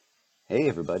Hey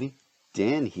everybody,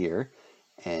 Dan here,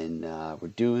 and we're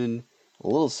doing a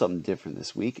little something different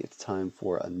this week. It's time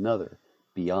for another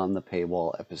Beyond the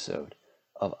Paywall episode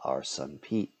of Our Son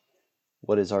Pete.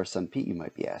 What is Our Son Pete, you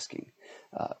might be asking?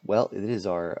 Well, it is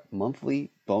our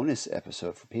monthly bonus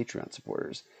episode for Patreon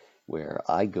supporters, where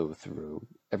I go through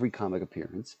every comic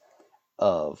appearance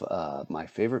of my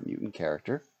favorite mutant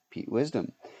character, Pete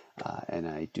Wisdom. And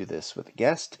I do this with a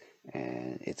guest,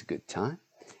 and it's a good time.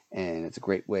 And it's a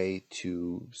great way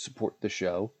to support the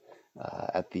show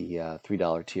at the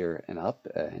 $3 tier and up.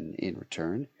 And in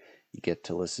return, you get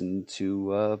to listen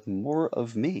to more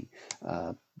of me.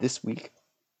 This week,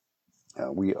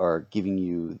 we are giving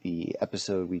you the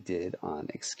episode we did on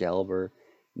Excalibur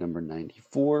number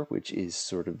 94, which is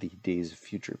sort of the Days of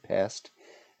Future Past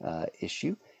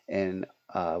issue. And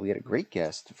we had a great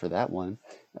guest for that one.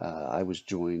 I was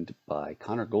joined by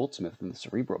Connor Goldsmith from the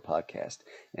Cerebro podcast,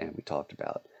 and we talked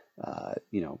about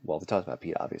we talked about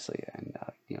Pete, obviously, and,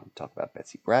 talk about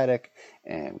Betsy Braddock,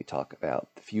 and we talk about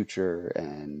the future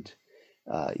and,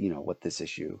 what this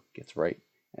issue gets right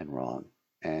and wrong.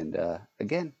 And,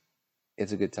 again,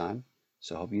 it's a good time,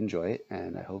 so I hope you enjoy it,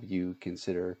 and I hope you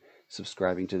consider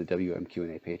subscribing to the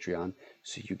WMQ&A Patreon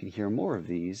so you can hear more of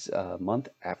these month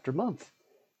after month.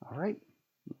 All right,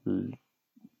 you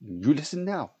listen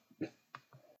now.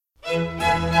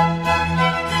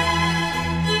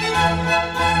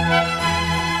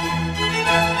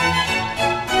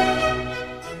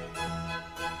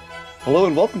 Hello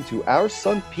and welcome to Our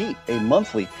Son Pete, a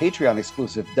monthly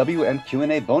Patreon-exclusive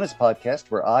WMQ&A bonus podcast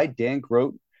where I, Dan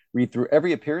Grote, read through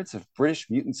every appearance of British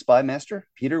mutant spy master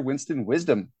Peter Winston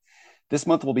Wisdom. This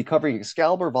month we'll be covering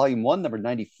Excalibur Volume 1, number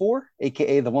 94,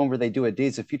 aka the one where they do a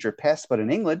Days of Future Past but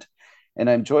in England. And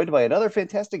I'm joined by another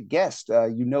fantastic guest.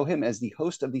 You know him as the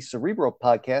host of the Cerebro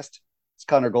podcast. It's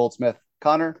Connor Goldsmith.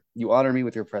 Connor, you honor me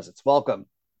with your presence. Welcome.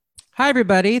 Hi,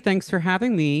 everybody. Thanks for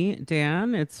having me,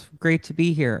 Dan. It's great to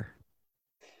be here.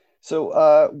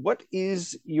 So what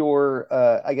is your,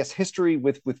 history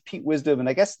with Pete Wisdom, and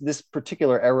I guess this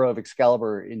particular era of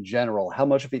Excalibur in general? How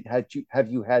much of it have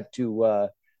you had to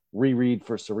reread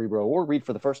for Cerebro or read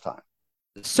for the first time?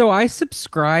 So I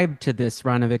subscribed to this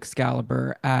run of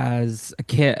Excalibur as a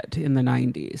kid in the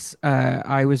 90s.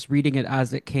 I was reading it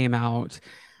as it came out.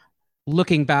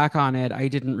 Looking back on it, I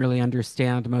didn't really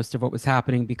understand most of what was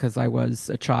happening because I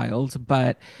was a child,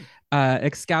 but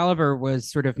Excalibur was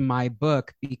sort of my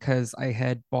book because I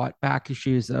had bought back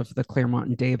issues of the Claremont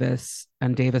and Davis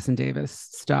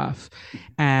stuff.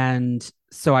 And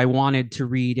so I wanted to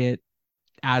read it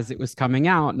as it was coming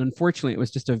out. And unfortunately, it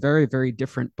was just a very, very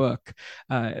different book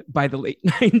by the late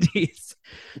 90s.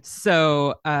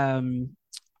 So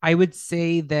I would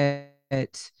say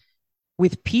that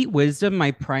with Pete Wisdom,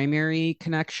 my primary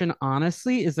connection,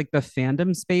 honestly, is like the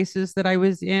fandom spaces that I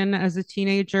was in as a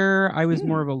teenager. I was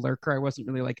more of a lurker. I wasn't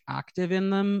really like active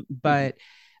in them, but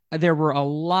there were a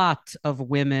lot of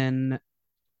women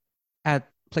at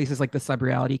places like the Sub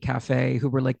Reality Cafe who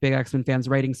were like big X-Men fans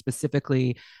writing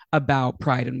specifically about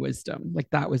Pride and Wisdom. Like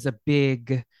that was a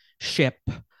big ship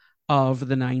of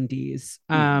the 90s.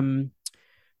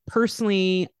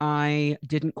 Personally, I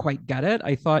didn't quite get it.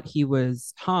 I thought he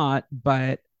was hot,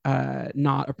 but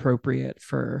not appropriate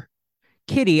for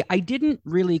Kitty. I didn't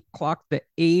really clock the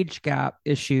age gap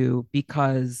issue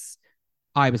because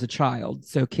I was a child.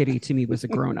 So Kitty to me was a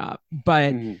grown up.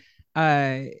 But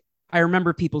I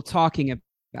remember people talking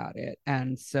about it.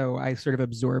 And so I sort of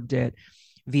absorbed it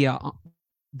via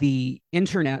the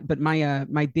internet. But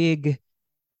my big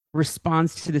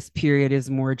response to this period is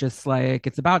more just like,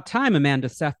 it's about time Amanda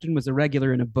Sefton was a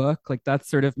regular in a book. Like that's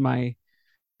sort of my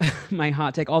my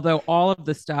hot take. Although all of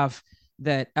the stuff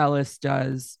that Ellis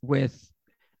does with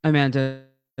Amanda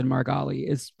and Margali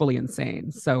is fully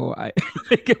insane. So I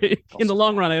in the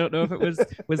long run, I don't know if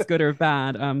it was good or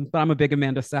bad. But I'm a big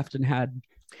Amanda Sefton head.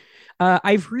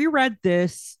 I've reread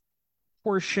this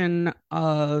portion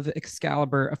of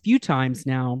Excalibur a few times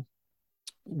now.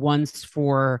 Once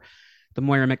for the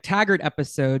Moira McTaggart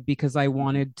episode because I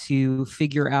wanted to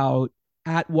figure out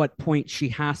at what point she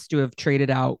has to have traded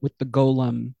out with the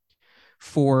Golem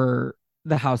for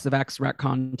the House of X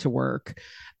retcon to work.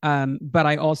 But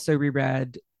I also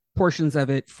reread portions of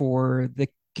it for the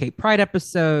Kate Pride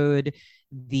episode,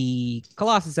 the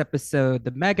Colossus episode,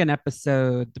 the Megan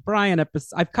episode, the Brian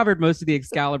episode. I've covered most of the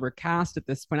Excalibur cast at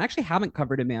this point. I actually haven't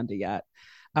covered Amanda yet,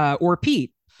 or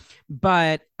Pete,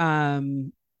 but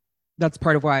that's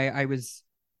part of why I was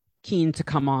keen to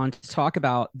come on to talk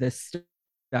about this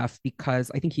stuff because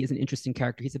I think he is an interesting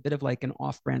character. He's a bit of like an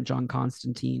off-brand John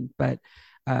Constantine, but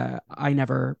I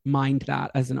never mind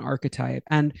that as an archetype.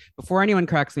 And before anyone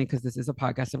corrects me, because this is a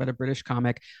podcast about a British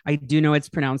comic, I do know it's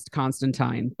pronounced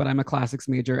Constantine, but I'm a classics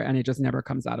major and it just never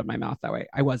comes out of my mouth that way.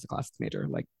 I was a classics major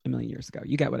like a million years ago.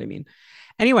 You get what I mean.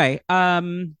 Anyway,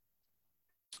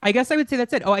 I guess I would say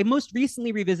that's it. Oh, I most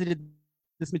recently revisited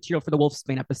this material for the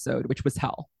Wolfsbane episode, which was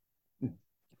hell.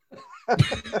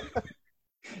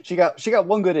 She got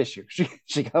one good issue.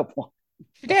 She got one.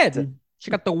 She did. She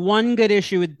got the one good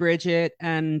issue with Bridget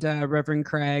and Reverend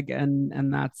Craig,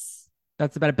 and that's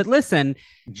about it. But listen,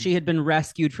 she had been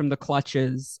rescued from the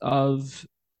clutches of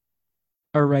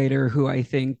a writer who I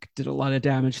think did a lot of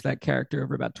damage to that character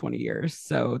over about 20 years.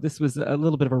 So this was a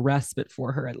little bit of a respite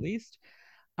for her, at least.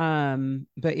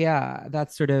 But yeah,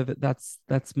 that's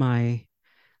my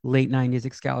late 90s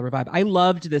Excalibur vibe. I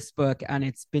loved this book, and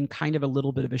it's been kind of a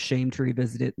little bit of a shame to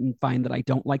revisit it and find that I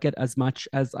don't like it as much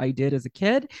as I did as a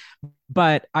kid.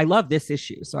 But I love this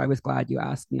issue, so I was glad you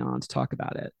asked me on to talk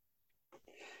about it.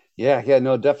 Yeah,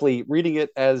 no, definitely reading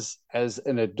it as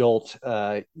an adult,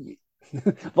 the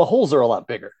holes are a lot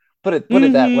bigger. Put it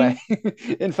that way.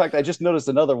 In fact, I just noticed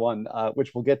another one,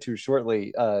 which we'll get to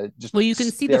shortly. Just well, you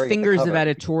can see the fingers of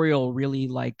editorial really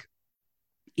like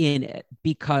in it,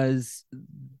 because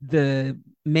the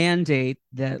mandate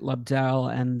that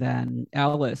Lobdell and then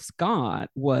Ellis got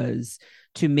was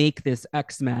to make this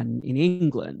X-Men in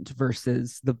England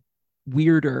versus the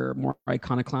weirder, more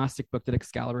iconoclastic book that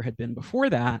Excalibur had been before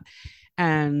that.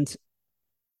 And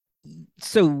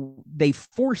so they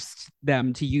forced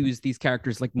them to use these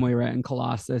characters like Moira and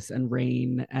Colossus and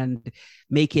Reign and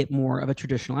make it more of a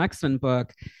traditional X-Men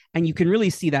book. And you can really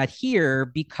see that here,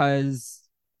 because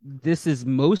this is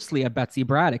mostly a Betsy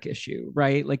Braddock issue,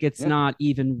 right? Like it's not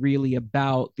even really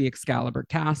about the Excalibur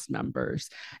cast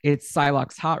members. It's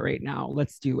Psylocke's hot right now.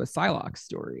 Let's do a Psylocke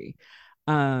story.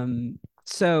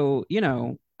 So,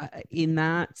 in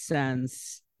that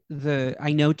sense,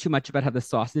 I know too much about how the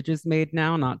sausage is made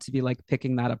now, not to be like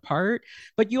picking that apart,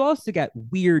 but you also get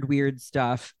weird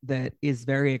stuff that is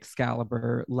very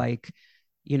Excalibur, like,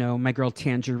 my girl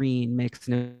Tangerine makes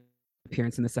an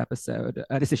appearance in this episode,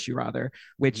 this issue rather,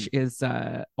 which is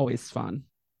always fun.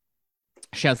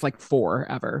 She has like 4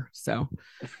 ever, so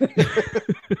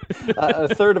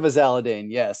a third of a Zaladane,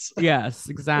 yes. Yes,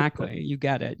 exactly. You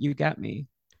get it. You get me.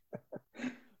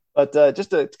 But just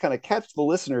to kind of catch the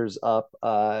listeners up,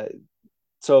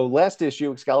 so last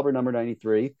issue, Excalibur number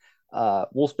 93,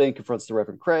 Wolfsbane confronts the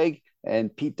Reverend Craig,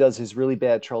 and Pete does his really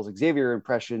bad Charles Xavier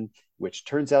impression, which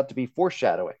turns out to be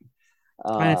foreshadowing.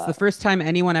 And it's the first time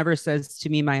anyone ever says to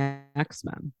me, my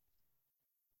X-Men.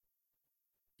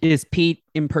 Is Pete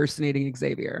impersonating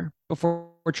Xavier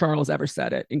before Charles ever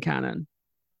said it in canon?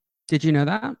 Did you know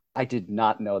that? I did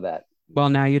not know that. Well,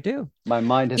 now you do. My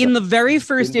mind has in the very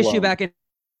first issue back in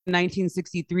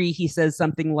 1963, he says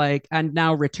something like, "And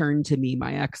now return to me,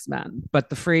 my X-Men." But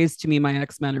the phrase "to me, my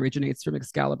X-Men" originates from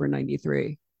Excalibur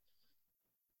 93.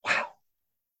 Wow.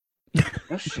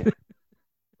 No shit.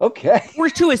 Okay. We're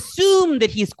to assume that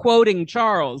he's quoting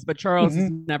Charles, but Charles has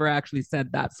never actually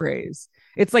said that phrase.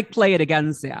 It's like "play it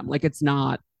again, Sam." Like it's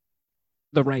not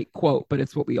the right quote, but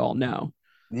it's what we all know.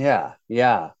 Yeah.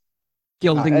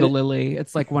 Gilding the lily.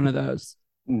 It's like one of those.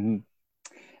 Mm-hmm.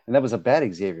 And that was a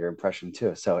bad Xavier impression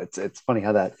too. So it's funny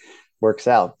how that works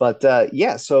out. But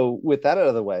so with that out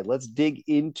of the way, let's dig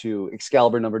into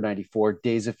Excalibur number 94,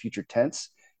 Days of Future Tense.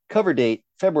 Cover date,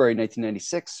 February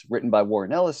 1996, written by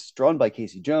Warren Ellis, drawn by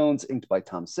Casey Jones, inked by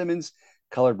Tom Simmons,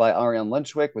 colored by Ariane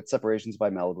Lunchwick, with separations by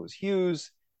Malibu's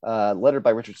Hughes, lettered by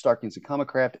Richard Starkings and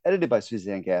Comicraft, edited by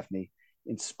Suzanne Gaffney,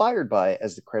 inspired by,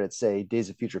 as the credits say, Days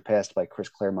of Future Past by Chris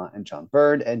Claremont and John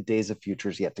Byrne, and Days of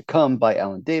Futures Yet to Come by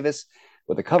Alan Davis,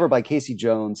 with a cover by Casey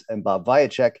Jones and Bob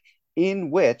Viacek, in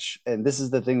which, and this is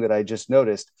the thing that I just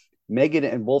noticed, Megan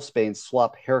and Wolfsbane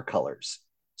swap hair colors.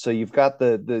 So you've got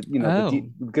the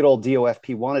good old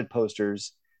DOFP wanted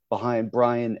posters behind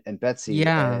Brian and Betsy.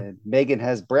 Yeah. And Megan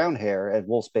has brown hair and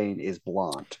Wolfsbane is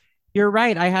blonde. You're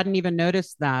right. I hadn't even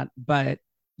noticed that, but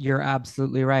you're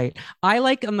absolutely right. I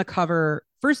like on the cover,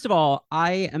 first of all,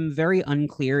 I am very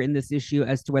unclear in this issue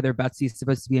as to whether Betsy's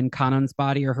supposed to be in Kanon's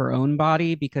body or her own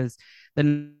body, because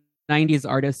the 90s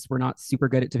artists were not super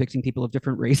good at depicting people of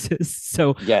different races.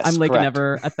 So yes, I'm like correct.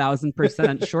 Never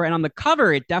 1,000% sure. And on the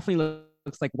cover, it definitely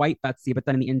looks like white Betsy, but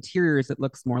then in the interiors, it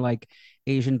looks more like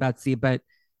Asian Betsy. But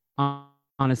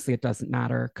honestly, it doesn't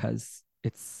matter because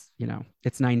it's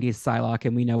 90s Psylocke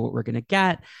and we know what we're going to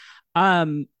get.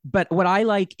 But what I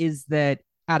like is that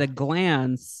at a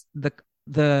glance, the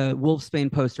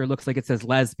Wolfsbane poster looks like it says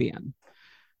lesbian.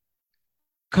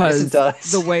 Because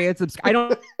yes, the way it's I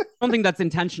don't think that's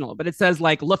intentional, but it says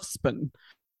like Lufspan.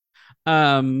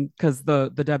 because the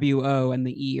W-O and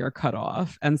the E are cut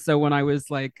off. And so when I was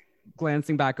like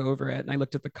glancing back over it and I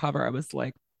looked at the cover, I was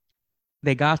like,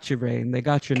 they got you, Rain. They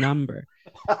got your number.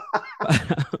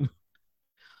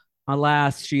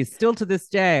 Alas, she is still to this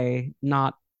day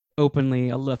not openly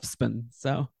a Lufspin.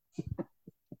 So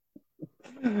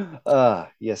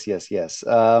Yes, yes, yes.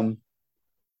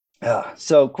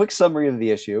 So, quick summary of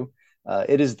the issue.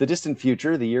 It is the distant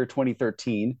future, the year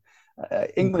 2013.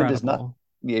 England is not incredible.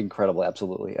 incredible,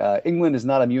 absolutely. England is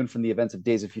not immune from the events of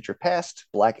Days of Future Past.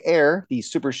 Black Air, the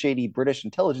super shady British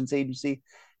intelligence agency,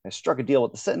 has struck a deal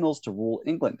with the Sentinels to rule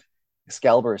England.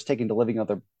 Excalibur is taken to living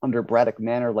under Braddock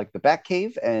Manor like the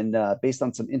Batcave, and based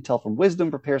on some intel from Wisdom,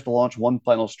 prepares to launch one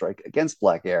final strike against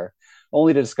Black Air,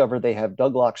 only to discover they have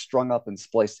Douglock strung up and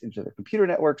spliced into their computer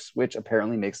networks, which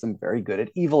apparently makes them very good at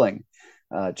eviling.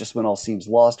 Just when all seems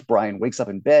lost, Brian wakes up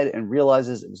in bed and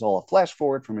realizes it was all a flash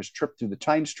forward from his trip through the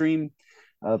time stream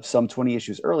of some 20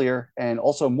 issues earlier, and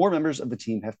also more members of the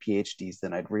team have PhDs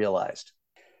than I'd realized.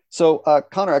 So,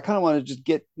 Connor, I kind of want to just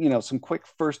get some quick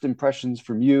first impressions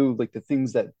from you, like the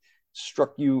things that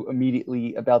struck you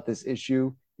immediately about this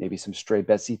issue. Maybe some stray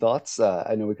Betsy thoughts.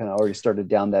 I know we kind of already started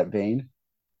down that vein.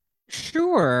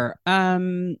 Sure.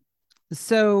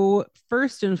 So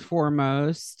first and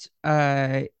foremost,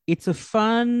 it's a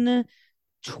fun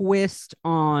twist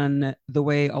on the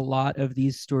way a lot of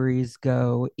these stories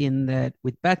go, in that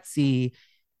with Betsy,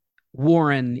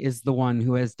 Warren is the one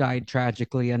who has died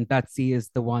tragically, and Betsy is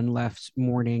the one left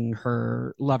mourning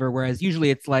her lover. Whereas usually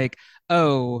it's like,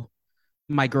 oh,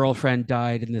 my girlfriend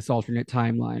died in this alternate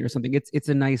timeline or something. It's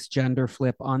a nice gender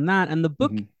flip on that. And the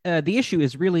book, Mm-hmm. the issue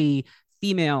is really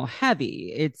female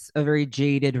heavy. It's a very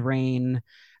jaded Rain,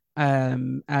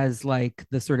 as like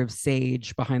the sort of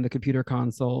sage behind the computer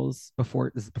consoles.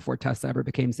 Before, this is before Tessa ever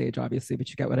became sage, obviously, but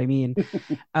you get what I mean.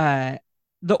 uh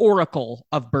the oracle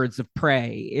of Birds of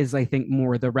Prey is, I think,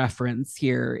 more the reference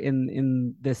here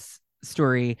in this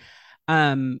story.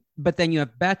 But then you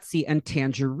have Betsy and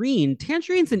Tangerine.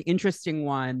 Tangerine's an interesting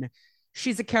one.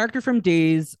 She's a character from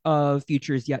Days of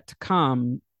Futures Yet to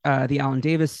Come, the Alan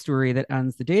Davis story that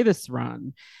ends the Davis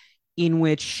run, in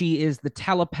which she is the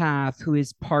telepath who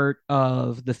is part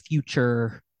of the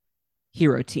future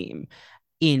hero team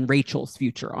in Rachel's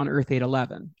future on Earth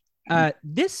 811.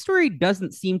 This story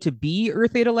doesn't seem to be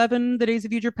Earth 811, the Days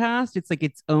of Future Past. It's like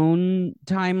its own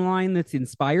timeline that's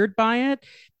inspired by it,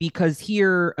 because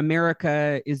here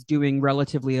America is doing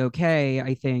relatively okay,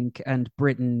 I think, and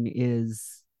Britain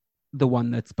is the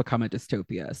one that's become a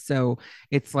dystopia. So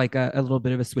it's like a little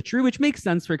bit of a switcheroo, which makes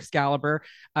sense for Excalibur.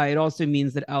 It also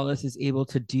means that Ellis is able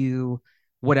to do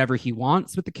whatever he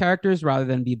wants with the characters rather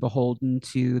than be beholden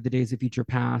to the Days of Future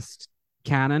Past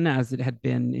canon as it had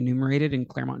been enumerated in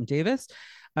Claremont and Davis.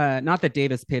 Not that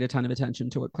Davis paid a ton of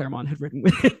attention to what Claremont had written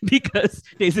with it, because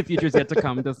Days of Futures Yet to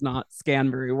Come does not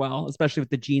scan very well, especially with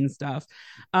the Jean stuff.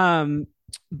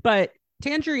 But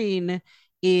Tangerine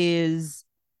is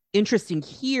interesting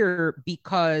here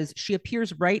because she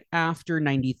appears right after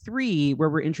 93, where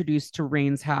we're introduced to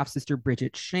Rain's half sister,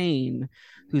 Bridget Shane,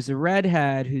 who's a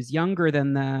redhead who's younger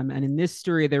than them. And in this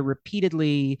story, they're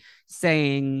repeatedly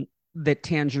saying that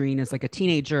Tangerine is like a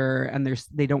teenager and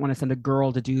they don't want to send a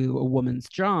girl to do a woman's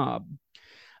job.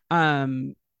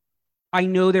 Um, I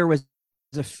know there was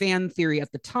a fan theory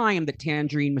at the time that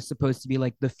Tangerine was supposed to be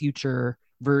like the future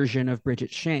version of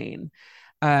Bridget Shane.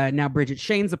 Now, Bridget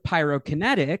Shane's a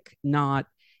pyrokinetic, not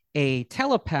a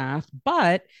telepath,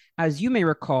 but as you may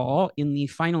recall, in the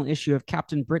final issue of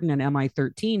Captain Britain and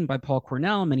MI13 by Paul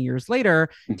Cornell many years later,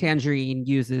 Tangerine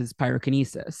uses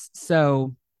pyrokinesis.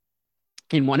 So,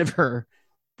 in one of her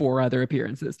four other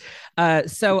appearances.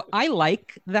 So I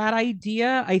like that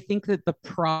idea. I think that the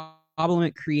problem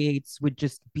it creates would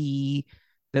just be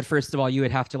that, first of all, you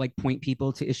would have to like point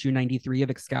people to issue 93 of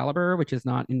Excalibur, which is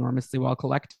not enormously well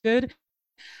collected.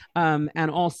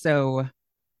 And also,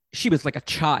 she was like a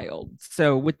child.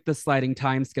 So with the sliding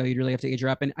time scale, you'd really have to age her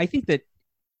up. And I think that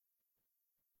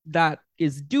that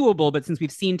is doable. But since we've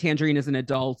seen Tangerine as an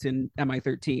adult in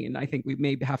MI13, I think we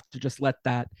may have to just let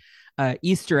that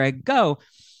Easter egg go.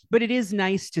 But it is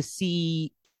nice to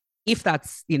see, if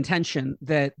that's the intention,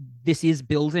 that this is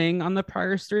building on the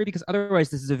prior story, because otherwise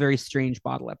this is a very strange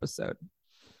bottle episode.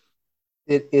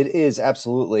 It is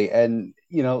absolutely, and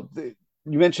you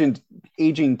mentioned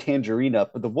aging Tangerine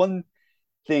up, but the one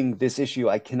thing this issue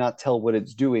I cannot tell what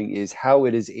it's doing is how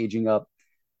it is aging up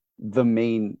the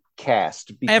main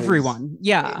cast, because Everyone,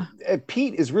 yeah.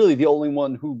 Pete is really the only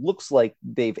one who looks like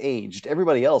they've aged.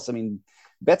 Everybody else, I mean,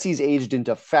 Betsy's aged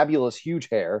into fabulous huge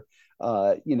hair.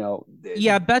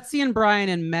 Yeah, Betsy and Brian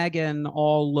and Megan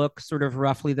all look sort of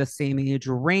roughly the same age.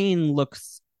 Rain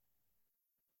looks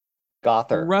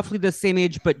Gother. roughly the same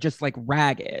age, but just like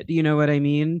ragged. You know what I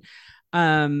mean?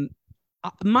 Um,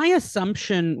 my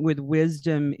assumption with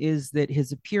Wisdom is that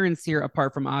his appearance here,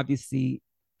 apart from obviously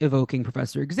evoking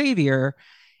Professor Xavier,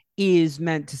 is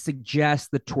meant to suggest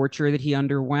the torture that he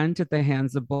underwent at the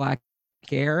hands of Black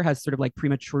Air has sort of like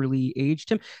prematurely aged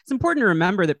him. It's important to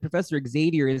remember that Professor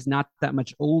Xavier is not that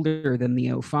much older than the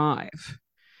O5.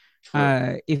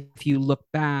 True. If you look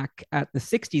back at the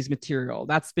 60s material,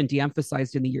 that's been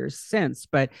de-emphasized in the years since.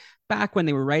 But back when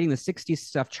they were writing the 60s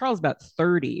stuff, Charles about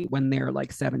 30 when they're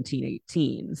like 17,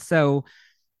 18. So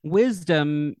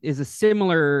Wisdom is a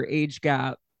similar age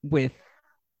gap with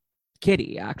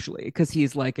Kitty, actually, because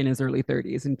he's like in his early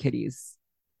 30s and Kitty's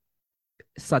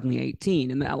suddenly 18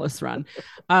 in the Ellis run.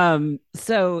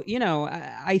 So,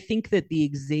 I think that the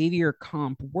Xavier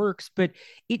comp works, but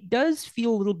it does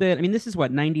feel a little bit, I mean, this is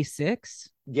what, 96?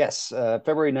 Yes,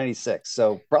 February 96.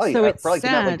 So probably So it's probably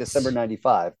came out like set, December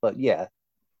 95, but yeah.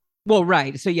 well,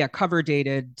 right. So yeah, cover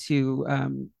dated to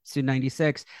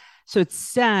 96. So it's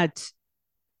set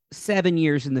 7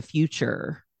 years in the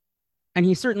future. And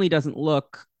he certainly doesn't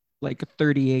look like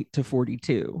 38 to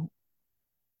 42,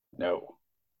 No.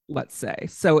 let's say.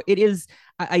 So it is,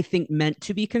 I think, meant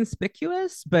to be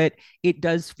conspicuous, but it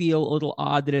does feel a little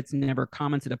odd that it's never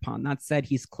commented upon. That said,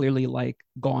 he's clearly like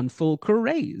gone full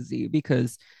crazy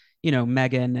because,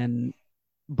 Megan and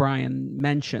Brian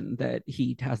mentioned that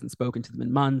he hasn't spoken to them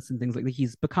in months and things like that.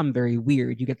 He's become very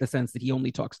weird. You get the sense that he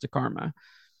only talks to Karma.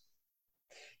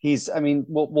 I mean,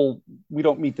 we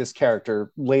don't meet this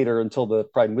character later until the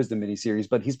Pride and Wisdom miniseries,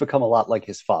 but he's become a lot like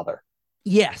his father.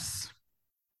 Yes.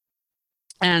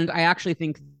 And I actually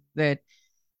think that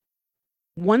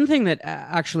one thing that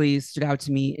actually stood out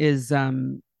to me is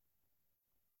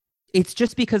it's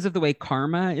just because of the way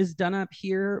Karma is done up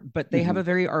here, but they have Mm-hmm. a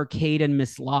very arcade and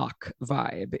Miss Locke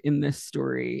vibe in this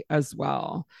story as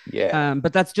well. Yeah.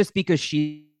 But that's just because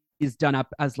she is done up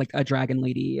as like a dragon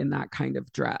lady in that kind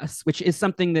of dress, which is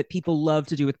something that people love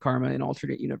to do with Karma in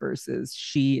alternate universes.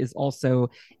 She is also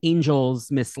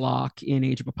Angel's Miss Locke in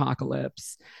Age of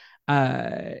Apocalypse.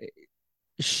 Uh,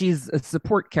 she's a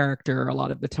support character a lot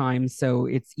of the time, so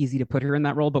it's easy to put her in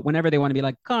that role. But whenever they want to be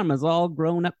like, Karma's all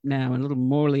grown up now and a little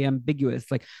morally ambiguous,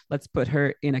 like let's put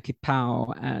her in a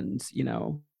kipau and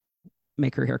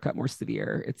make her haircut more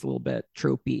severe. It's a little bit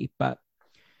tropey, but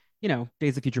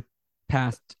Days of Future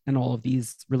Past and all of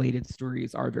these related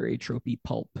stories are very tropey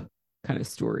pulp kind of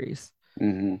stories.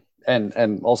 Mm-hmm.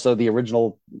 And also the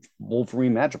original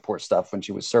Wolverine Madripoor stuff when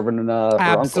she was serving her uncle.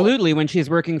 Absolutely. When she's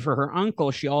working for her uncle,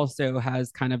 she also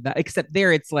has kind of that, except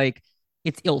there it's like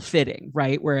it's ill-fitting,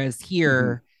 right? Whereas Mm-hmm.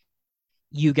 here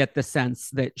you get the sense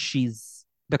that she's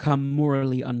become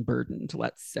morally unburdened,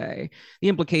 let's say. The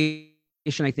implication,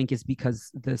 I think, is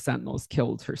because the Sentinels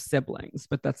killed her siblings,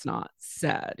 but that's not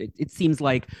said. It seems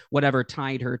like whatever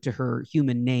tied her to her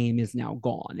human name is now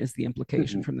gone, is the Mm-hmm.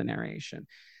 implication from the narration.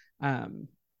 Um,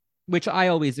 which I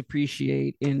always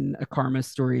appreciate in a Karma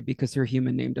story because her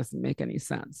human name doesn't make any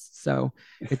sense. So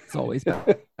it's always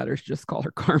better to just call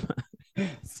her Karma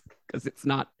because it's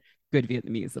not good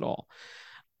Vietnamese at all.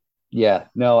 Yeah,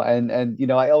 no, and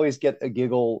I always get a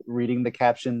giggle reading the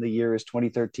caption, "The year is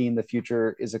 2013, the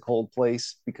future is a cold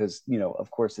place," because, of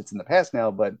course it's in the past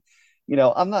now, but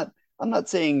I'm not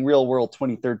saying real world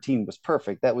 2013 was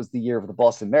perfect. That was the year of the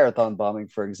Boston Marathon bombing,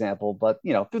 for example, but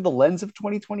through the lens of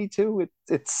 2022,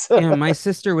 it's Yeah, my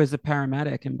sister was a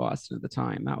paramedic in Boston at the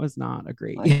time. That was not a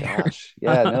great my year. gosh.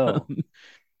 Yeah, no.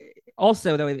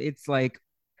 Also, though, it's like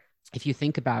if you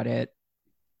think about it,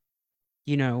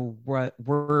 what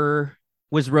were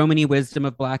was Romany Wisdom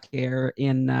of Black Air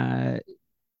in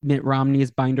Mitt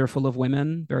Romney's Binder Full of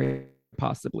Women? Very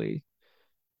possibly,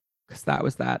 because that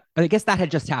was that. I guess that had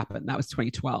just happened. That was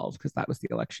 2012 because that was the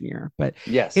election year. But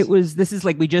Yes. this is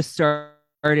like we just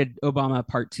started Obama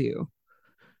part two.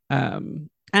 And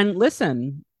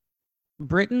listen,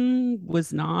 Britain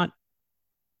was not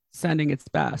sending its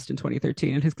best in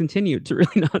 2013 and has continued to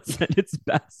really not send its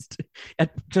best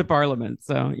to Parliament.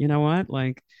 So you know what?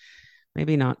 Like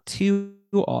maybe not too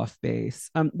off base.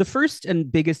 The first and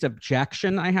biggest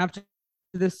objection I have to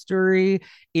this story Mhm.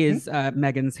 is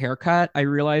Megan's haircut. I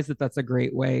realize that that's a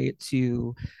great way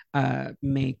to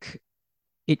make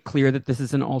it clear that this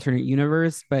is an alternate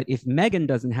universe. But if Megan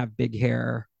doesn't have big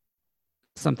hair,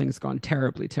 something's gone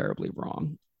terribly, terribly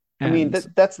wrong. I mean, And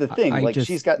that's the thing. I Like, she's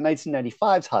just, got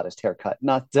 1995's hottest haircut,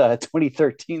 not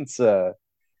 2013's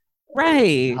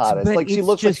right. hottest. But Like, she it's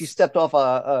looks like she just, stepped off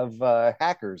of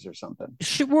Hackers or something.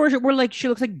 we're like she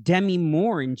looks like Demi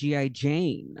Moore in GI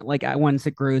Jane. Like once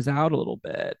it grows out a little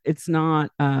bit, it's not.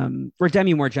 Or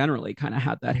Demi Moore generally kind of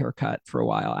had that haircut for a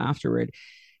while afterward.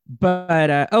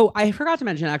 But oh, I forgot to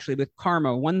mention actually with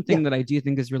Karma, one Yeah. thing that I do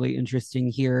think is really interesting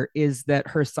here is that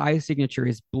her psi signature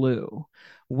is blue,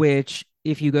 which,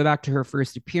 if you go back to her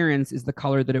first appearance, is the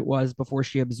color that it was before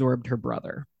she absorbed her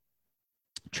brother.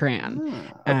 Tran,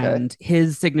 Ah, okay. and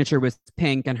his signature was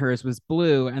pink and hers was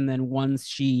blue. And then once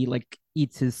she like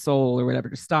eats his soul or whatever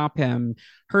to stop him,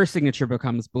 her signature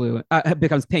becomes blue,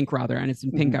 becomes pink rather, and it's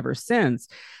been pink Mhm. ever since.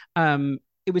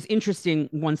 It was interesting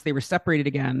once they were separated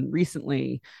again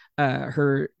recently.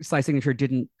 Her psi signature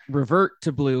didn't revert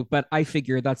to blue, but I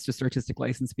figure that's just artistic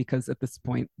license because at this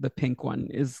point the pink one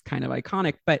is kind of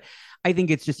iconic. But I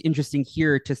think it's just interesting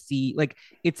here to see like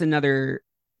it's another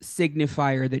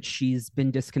signifier that she's been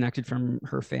disconnected from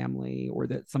her family or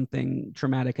that something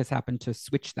traumatic has happened to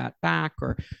switch that back,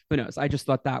 or who knows. I just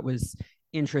thought that was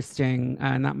interesting,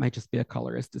 and that might just be a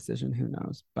colorist decision, who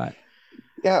knows. But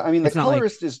Yeah, I mean the it's not like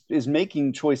colorist is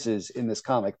making choices in this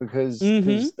comic mm-hmm.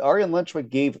 because Ariane Lenchwick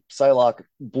gave Psylocke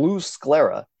blue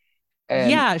sclera,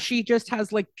 and Yeah, she just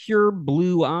has like pure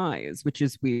blue eyes, which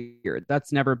is weird.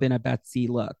 That's never been a Betsy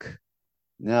look.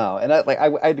 no, and I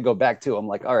had to go back to. I'm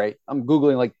like, all right, I'm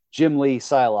googling like Jim Lee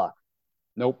Psylocke.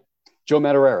 Nope. Joe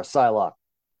Madureira Psylocke.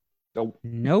 Nope.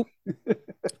 Nope.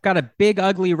 Got a big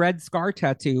ugly red scar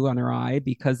tattoo on her eye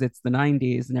because it's the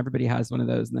 90s and everybody has one of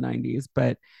those in the 90s,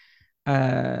 but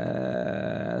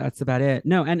that's about it.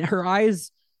 No, and her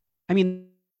eyes, I mean,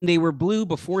 they were blue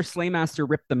before Slaymaster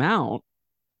ripped them out,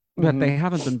 but Mm-hmm. they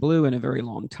haven't been blue in a very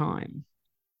long time.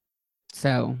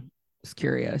 So it's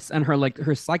curious. And her like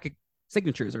her psychic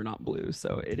signatures are not blue.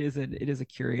 So it is a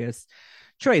curious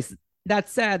choice. That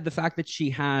said, the fact that she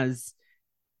has,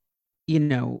 you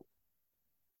know,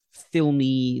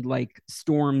 filmy like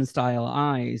storm style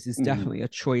eyes is Mm-hmm. definitely a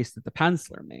choice that the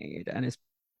penciler made and is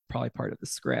probably part of the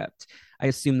script. I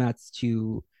assume that's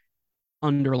to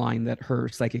underline that her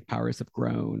psychic powers have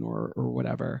grown or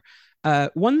whatever.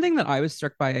 One thing that I was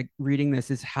struck by reading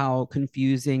this is how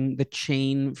confusing the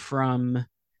chain from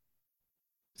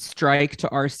Strike to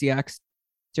RCX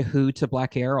to Who to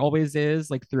Black Air always is,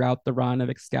 like throughout the run of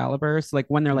Excalibur. So like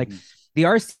when they're like Mm-hmm. the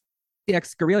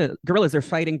RCX gorillas are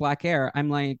fighting Black Air, I'm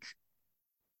like,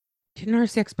 didn't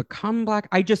RCX become black?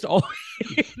 I just always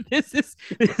this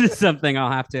is something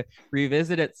I'll have to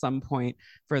revisit at some point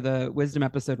for the wisdom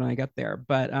episode when I get there.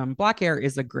 But Black Air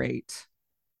is a great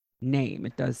name.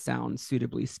 It does sound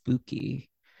suitably spooky.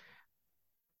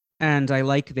 And I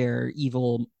like their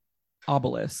evil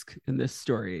obelisk in this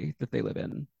story that they live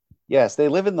in. Yes, they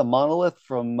live in the monolith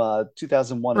from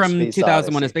 2001: A From Space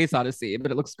 2001: A Odyssey. Space Odyssey,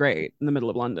 but it looks great in the middle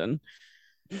of London.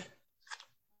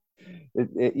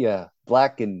 Yeah,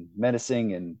 black and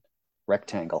menacing and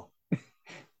rectangle.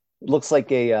 It looks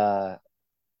like if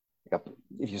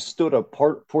you stood a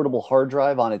portable hard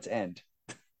drive on its end.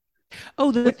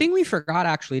 Oh, the Which, thing we forgot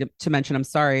actually to mention, I'm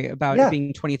sorry about it yeah,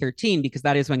 being 2013 because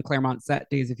that is when Claremont set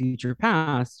Days of Future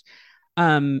Past.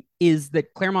 Is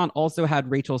that Claremont also had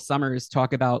Rachel Summers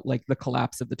talk about like the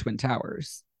collapse of the Twin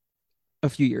Towers a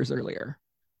few years earlier,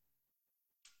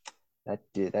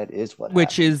 that is what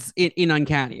which happened. is in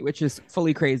Uncanny, which is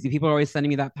fully crazy. People are always sending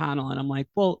me that panel, and I'm like,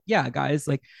 well, yeah, guys,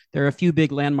 like there are a few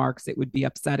big landmarks it would be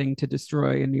upsetting to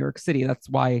destroy in New York City. That's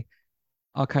why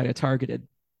Al Qaeda targeted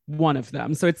one of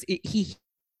them. So he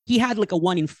had like a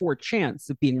 1 in 4 chance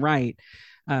of being right.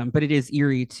 But it is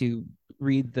eerie to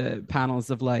read the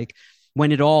panels of like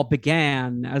when it all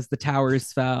began as the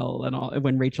towers fell and all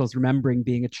when Rachel's remembering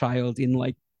being a child in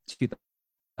like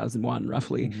 2001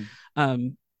 roughly. Mm-hmm.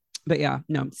 Um, but yeah,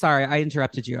 no, sorry, I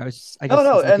interrupted you. I No, just no, was and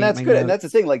looking at that's my good. And that's the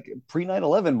notes. thing. Like pre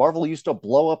 9/11, Marvel used to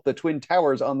blow up the Twin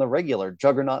Towers on the regular,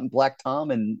 Juggernaut and Black Tom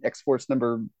and X Force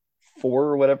number 4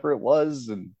 or whatever it was,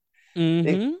 and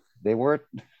they Mm-hmm. they were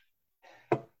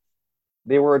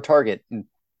they were a target in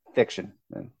fiction,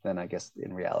 and then I guess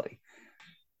in reality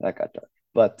that got dark.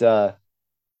 But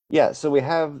yeah, so we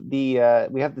have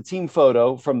the team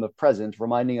photo from the present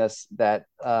reminding us that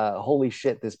holy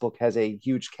shit, this book has a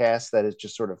huge cast that is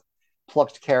just sort of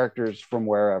plucked characters from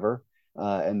wherever,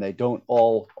 and they don't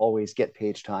all always get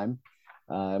page time.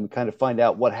 And we kind of find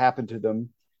out what happened to them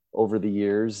over the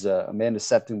years. Amanda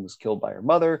Septon was killed by her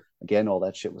mother. Again, all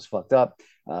that shit was fucked up.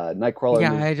 Nightcrawler Yeah,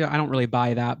 moves. I don't really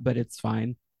buy that, but it's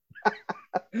fine.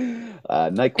 It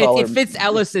Nightcrawler, fits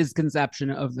Ellis's conception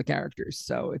of the characters,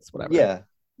 so it's whatever. yeah,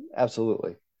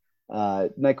 absolutely.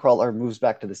 Nightcrawler moves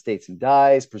back to the States and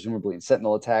dies, presumably in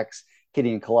Sentinel attacks.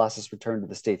 Kitty and Colossus return to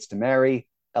the States to marry.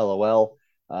 LOL.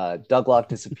 Douglock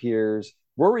disappears.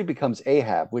 Rory becomes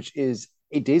Ahab, which is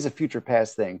a Days of Future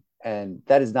Past thing, and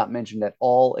that is not mentioned at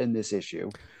all in this issue.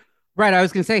 Right, I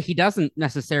was going to say he doesn't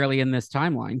necessarily in this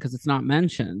timeline because it's not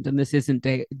mentioned, and this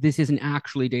isn't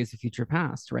actually Days of Future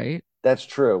Past, right? That's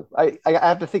true. I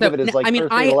have to think So of it as like I mean,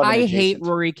 Earth 811 I hate adjacent.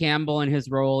 Rory Campbell and his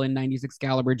role in '90s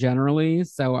Excalibur generally,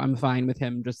 so I'm fine with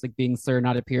him just like being Sir,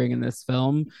 not appearing in this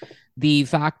film. The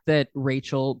fact that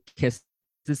Rachel kisses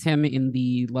him in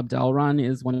the Lobdell run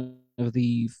is one of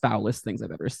the foulest things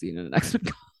I've ever seen in an X-Men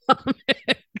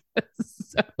comic.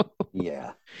 So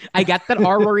Yeah. I get that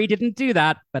our Rory didn't do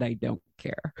that, but I don't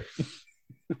care.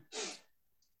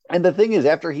 And the thing is,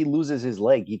 after he loses his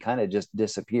leg, he kind of just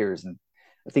disappears. And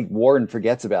I think Warren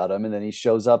forgets about him, and then he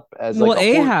shows up as like Well, a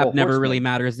Ahab never really horseman.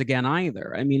 matters again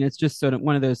either. I mean, it's just sort of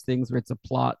one of those things where it's a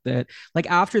plot that, like,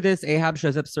 after this, Ahab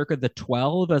shows up circa the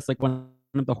 12 as like one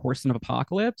of the horsemen of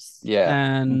apocalypse, Yeah.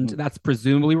 and Mhm. that's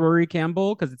presumably Rory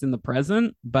Campbell because it's in the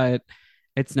present, but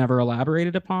it's never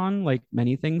elaborated upon, like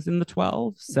many things in the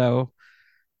 12. So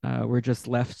we're just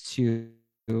left to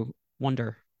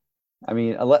wonder. I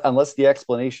mean, unless the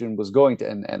explanation was going to,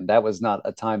 and that was not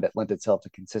a time that lent itself to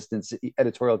consistency,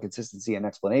 editorial consistency and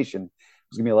explanation. It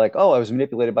was gonna be like, oh, I was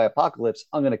manipulated by Apocalypse.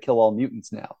 I'm gonna kill all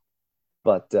mutants now.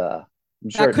 But I'm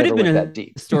sure That it could never have been went that a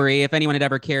deep. story if anyone had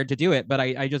ever cared to do it, but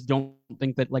I just don't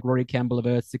think that like Rory Campbell of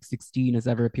a 616 has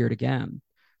ever appeared again.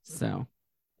 So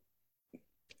Yeah.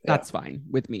 that's fine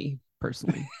with me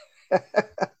personally.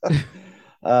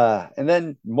 And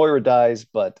then Moira dies,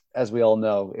 but as we all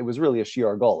know, it was really a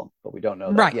Shi'ar Golem, but we don't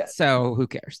know that Right. yet. So who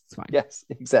cares? It's fine. Yes,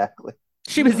 exactly.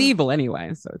 She was evil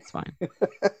anyway, so it's fine.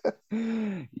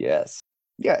 Yes.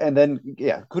 Yeah, and then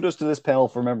yeah, kudos to this panel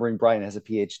for remembering Brian has a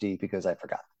PhD because I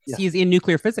forgot. Yes. He's in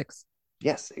nuclear physics.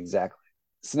 Yes, exactly.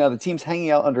 So now the team's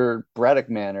hanging out under Braddock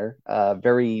Manor,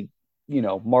 very,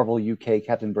 Marvel UK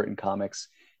Captain Britain comics,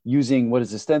 using what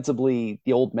is ostensibly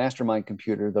the old Mastermind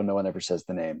computer, though no one ever says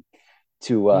the name,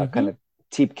 to kind Mm-hmm.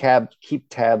 of keep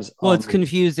tabs Well, on it's the.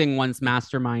 confusing once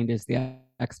Mastermind is the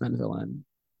X-Men villain.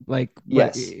 Like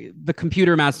what Yes, the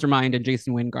computer Mastermind and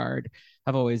Jason Wingard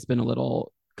have always been a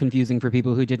little confusing for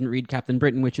people who didn't read Captain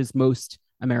Britain, which is most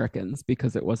Americans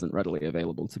because it wasn't readily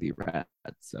available to be read.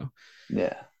 So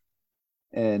yeah.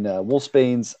 And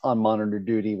Wolfsbane's on monitor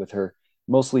duty with her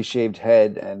mostly shaved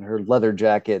head and her leather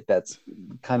jacket that's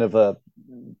kind of a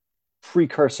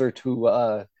precursor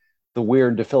to the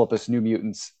weird DePhilippus New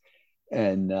Mutants,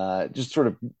 and just sort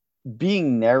of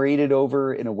being narrated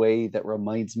over in a way that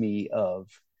reminds me of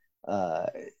uh,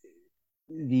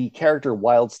 the character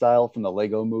Wildstyle from the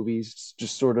Lego movies,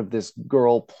 just sort of this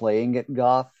girl playing at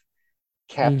goth,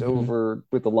 capped mm-hmm. over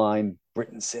with the line,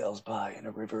 Britain sails by in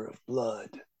a river of blood.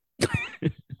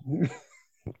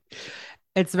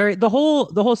 It's very the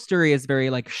whole story is very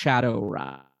like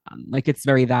Shadowrun. Like it's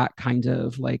very that kind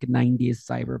of like 90s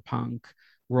cyberpunk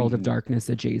world of Mm-hmm. darkness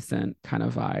adjacent kind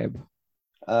of vibe.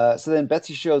 So then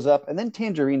Betsy shows up, and then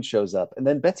Tangerine shows up, and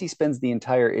then Betsy spends the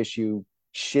entire issue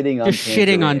shitting on Just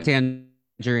shitting on Tangerine,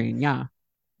 Tangerine. Yeah.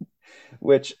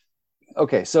 which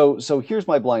okay, so here's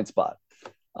my blind spot.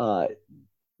 Uh,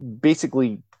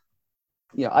 Basically,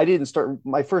 I didn't start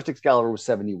my first Excalibur was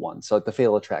 71, so at the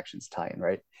Fatal Attractions tie-in,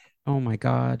 right? Oh my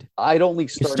God. I'd only You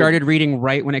started started reading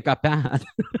right when it got bad.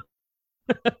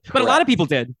 But a lot of correct, people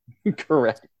did,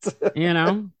 correct. you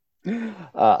know?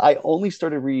 I only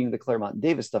started reading the Claremont and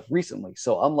Davis stuff recently,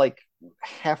 so I'm like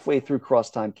halfway through Cross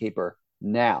Time Caper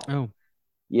now. Oh,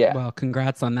 Yeah, well,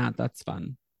 congrats on that. That's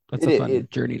fun. That's it a it fun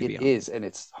it, journey to be it on. is, and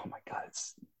it's oh my god,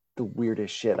 it's the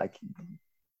weirdest shit. I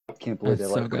can't believe they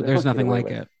It's so let good. let There's us get nothing away like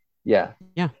with. it. Yeah,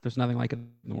 Yeah, there's nothing like it in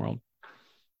the world.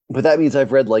 but that means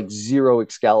I've read like zero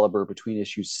Excalibur between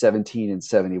issues 17 and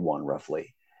 71,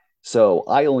 roughly. So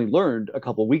I only learned a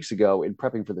couple weeks ago in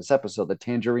prepping for this episode that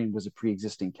Tangerine was a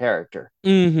pre-existing character.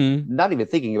 Mm-hmm. Not even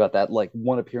thinking about that, like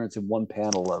one appearance in one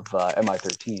panel of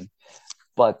MI13.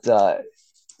 But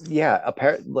yeah,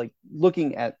 apparently, like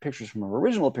looking at pictures from her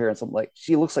original appearance, I'm like,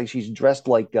 she looks like she's dressed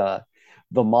like the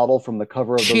model from the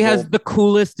cover of She those has old. the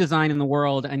coolest design in the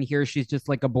world, and here she's just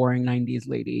like a boring 90s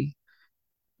lady.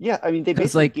 Yeah, I mean, they Because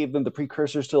basically like gave them the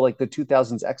precursors to like the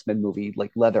 2000s X-Men movie, like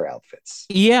leather outfits.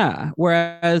 yeah,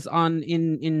 whereas on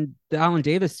in the Alan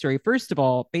Davis story, first of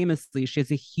all, famously, she has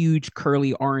a huge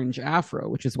curly orange afro,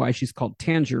 which is why she's called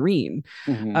Tangerine.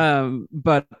 Mm-hmm.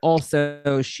 But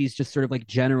also she's just sort of like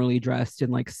generally dressed in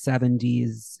like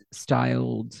 70s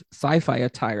styled sci-fi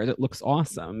attire that looks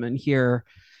awesome. And here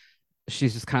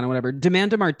she's just kind of whatever.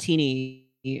 Demanda Martini,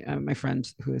 my friend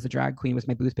who is a drag queen, was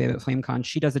my booth babe at FlameCon.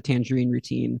 She does a Tangerine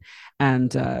routine,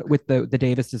 and with the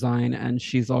Davis design, and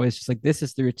she's always just like, "This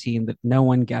is the routine that no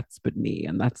one gets but me,"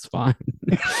 and that's fine.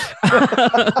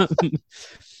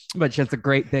 But she has a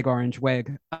great big orange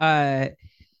wig.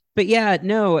 But yeah,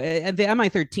 no, the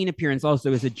MI13 appearance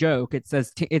also is a joke. It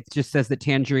just says that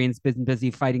Tangerine's been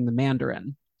busy fighting the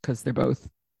Mandarin because they're both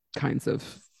kinds of,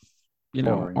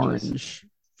 Oranges. orange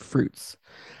fruits.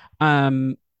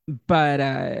 Um, but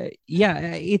yeah,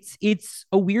 it's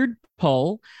a weird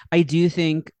pull. I do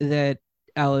think that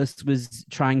Alice was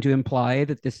trying to imply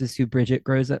that this is who Bridget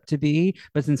grows up to be,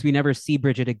 but since we never see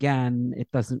Bridget again, it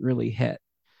doesn't really hit.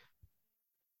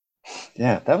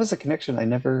 Yeah, that was a connection I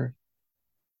never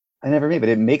made, but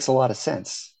it makes a lot of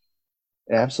sense.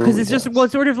 It Because absolutely it's just, well, does.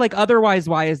 it's sort of like, otherwise,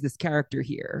 why is this character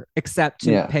here except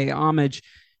to Yeah. pay homage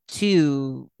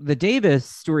to the Davis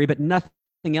story, but nothing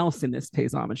else in this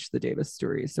pays homage to the Davis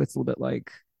story. So it's a little bit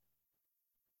like,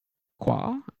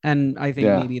 qua. And I think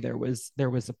Yeah. maybe there was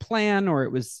a plan, or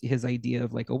it was his idea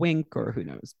of like a wink, or who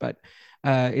knows. But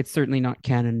it's certainly not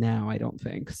canon now, I don't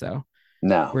think so.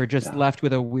 No, We're just no. left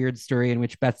with a weird story in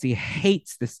which Betsy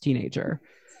hates this teenager.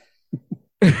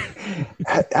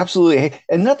 Absolutely.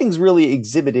 And nothing's really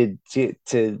exhibited to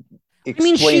I mean,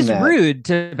 explain she's that. rude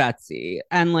to Betsy,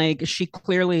 and like she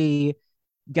clearly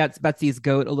gets Betsy's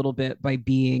goat a little bit by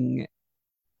being,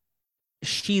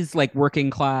 she's like working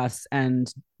class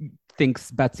and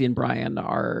thinks Betsy and Brian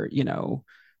are,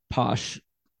 posh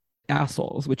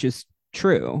assholes, which is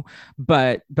true.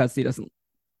 But Betsy doesn't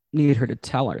need her to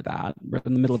tell her that. We're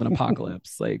in the middle of an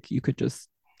apocalypse. Like, you could just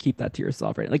keep that to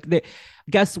yourself, right? Like,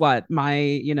 guess what? My,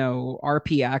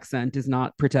 RP accent is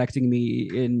not protecting me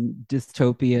in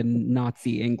dystopian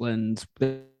Nazi England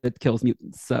that kills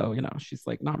mutants. So, she's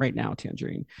like, not right now,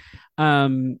 Tangerine.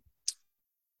 Um,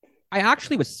 I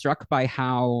actually was struck by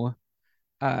how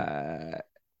uh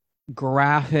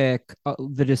graphic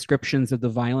the descriptions of the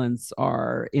violence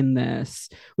are in this,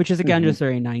 which is again Hmm. just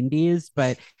very 90s.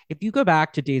 But if you go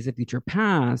back to Days of Future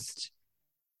Past,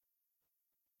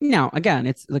 now again,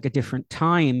 it's like a different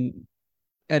time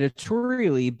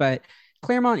editorially, but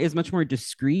Claremont is much more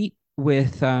discreet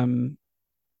with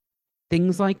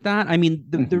things like that. I mean,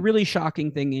 the Hmm. really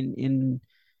shocking thing in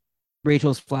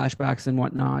Rachel's flashbacks and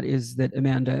whatnot is that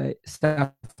Amanda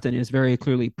Sefton is very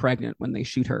clearly pregnant when they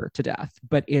shoot her to death,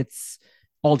 but it's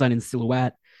all done in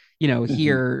silhouette. Hmm.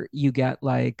 Here you get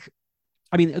like,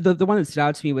 I mean, the one that stood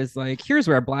out to me was like, here's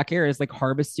where Black Air is like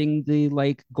harvesting the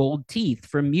like gold teeth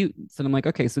from mutants. And I'm like,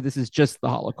 okay, so this is just the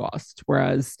Holocaust.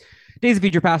 Whereas Days of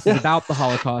Future Past is Yeah. about the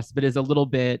Holocaust, but is a little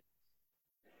bit,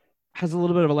 has a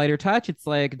little bit of a lighter touch. It's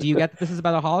like, do you get that this is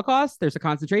about the Holocaust? There's a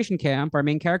concentration camp. Our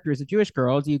main character is a Jewish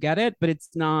girl. Do you get it? But it's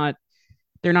not,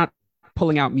 they're not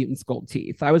pulling out mutants' gold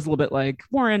teeth. I was a little bit like,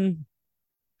 Warren,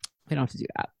 they don't have to do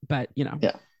that, but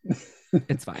Yeah.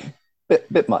 it's fine.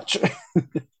 Bit much.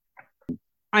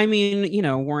 I mean,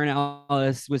 Warren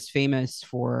Ellis was famous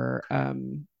for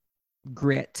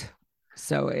grit.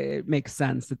 So it makes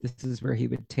sense that this is where he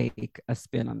would take a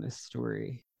spin on this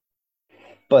story.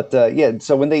 But yeah,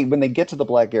 so when they get to the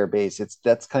Black Air base, it's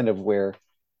that's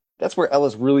where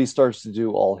Ellis really starts to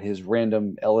do all his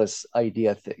random Ellis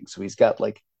idea things. So he's got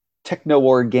like techno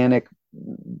organic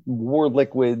war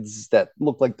liquids that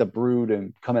look like the Brood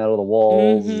and come out of the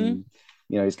walls, Mm-hmm.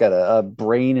 and he's got a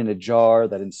brain in a jar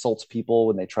that insults people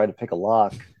when they try to pick a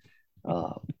lock.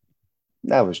 Uh,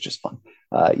 that was just fun.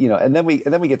 And then we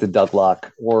get to Douglock,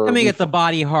 And or we we get the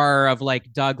body horror of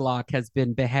like Douglock has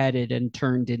been beheaded and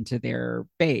turned into their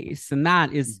base. And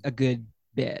that is a good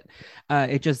bit.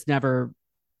 It just never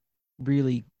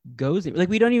really goes, like,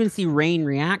 we don't even see Rain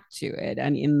react to it.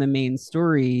 And in the main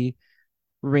story,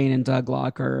 Rain and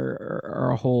Douglock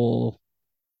are a whole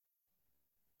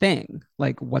thing.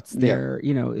 Like, what's yeah. their,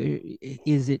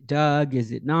 is it Doug?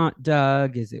 Is it not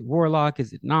Doug? Is it Warlock?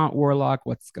 Is it not Warlock?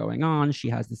 What's going on? She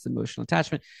has this emotional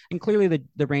attachment. And clearly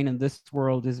the Rain in this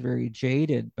world is very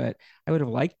jaded, but I would have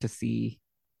liked to see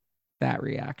that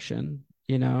reaction.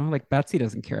 Like, Betsy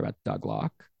doesn't care about Douglock.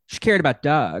 She cared about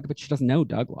Doug, but she doesn't know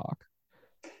Douglock.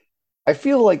 I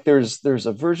feel like there's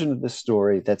a version of this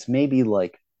story that's maybe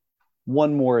like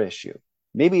one more issue.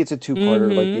 Maybe it's a two-parter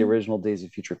like the Mm-hmm. original Days of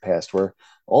Future Past, where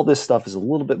all this stuff is a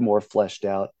little bit more fleshed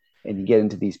out and you get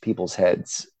into these people's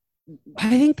heads. I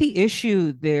think the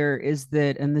issue there is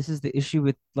that, and this is the issue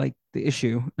with like the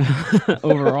issue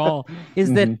overall,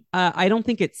 is that Hmm. I don't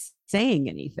think it's saying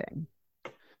anything.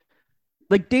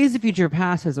 Like, Days of Future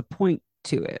Past has a point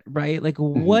to it, right? Like,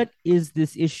 Hmm. what is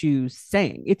this issue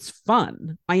saying? It's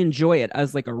fun. I enjoy it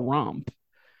as like a romp,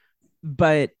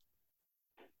 but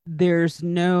there's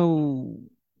no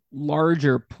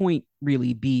larger point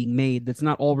really being made that's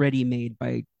not already made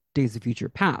by Days of Future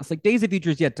Past. Like, Days of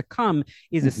Future's Yet to Come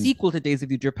is a Hmm. sequel to Days of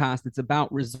Future Past that's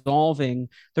about resolving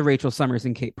the Rachel Summers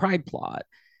and Kate Pride plot.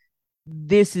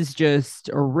 This is just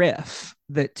a riff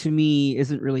that to me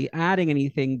isn't really adding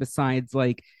anything besides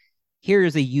like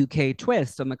here's a UK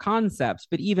twist on the concepts.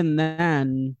 But even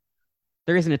then,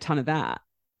 there isn't a ton of that.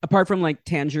 Apart from like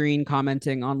Tangerine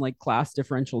commenting on like class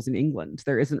differentials in England,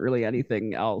 there isn't really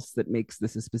anything else that makes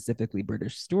this a specifically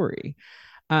British story.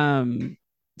 Um,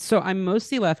 so I'm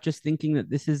mostly left just thinking that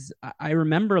this is, I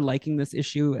remember liking this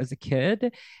issue as a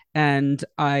kid, and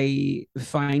I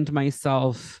find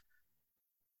myself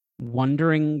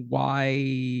wondering why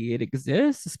it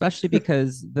exists, especially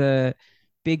because the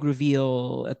big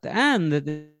reveal at the end that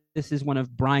this is one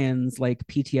of Brian's like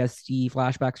PTSD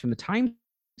flashbacks from the time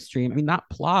stream. I mean, that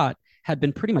plot had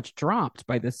been pretty much dropped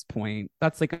by this point.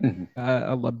 That's like Mhm.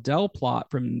 a Lobdell plot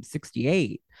from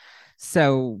 68.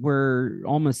 So we're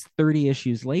almost 30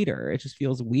 issues later. It just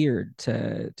feels weird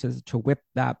to whip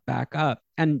that back up.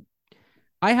 And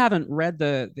I haven't read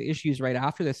the issues right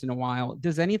after this in a while.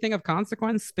 Does anything of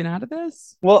consequence spin out of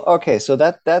this? Well, okay, so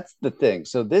that's the thing.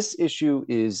 So this issue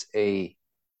is a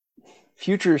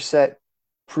future set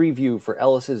preview for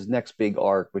Ellis's next big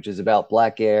arc, which is about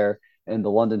Black Air and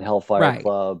the London Hellfire Right.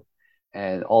 Club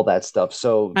and all that stuff.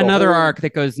 So the Another whole arc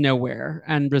that goes nowhere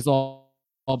and resolves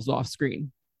off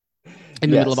screen in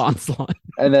the middle of yes, Onslaught.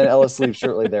 and then Ellis leaves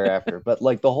shortly thereafter. But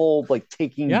like the whole like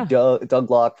taking Yeah. Doug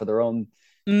Locke for their own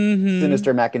Mm-hmm.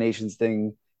 sinister machinations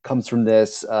thing comes from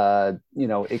this. It kind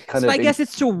So of I guess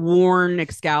it's to warn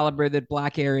Excalibur that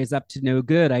Black Air is up to no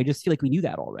good. I just feel like we knew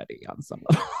that already on some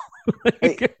level. I,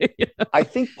 Like, I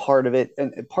think part of it,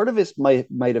 and part of this might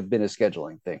have been a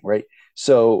scheduling thing, right?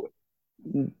 So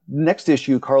next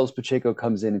issue, Carlos Pacheco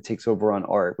comes in and takes over on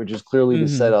art, which is clearly to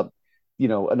set mm-hmm.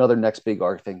 up, another next big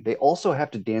art thing. They also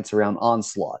have to dance around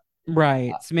Onslaught.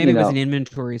 Right. So maybe You it was an know,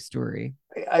 inventory story.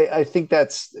 I think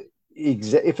that's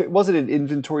if it wasn't an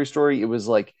inventory story, it was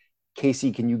like,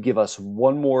 Casey, can you give us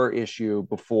one more issue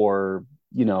before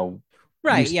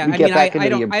Right. Yeah. we I mean, get back into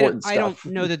the important I don't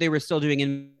stuff? know that they were still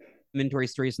doing inventory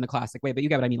stories in the classic way, but you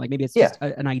get what I mean. Like maybe it's Yeah, just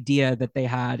an idea that they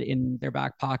had in their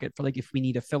back pocket for like if we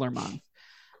need a filler month.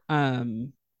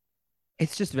 Um,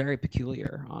 it's just very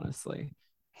peculiar, honestly.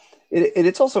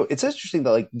 it's interesting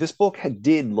that like this book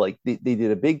did like they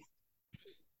did a big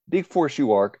 4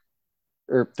 issue arc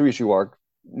or 3 issue arc,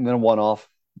 and then a one off.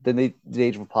 Then they did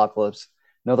Age of Apocalypse,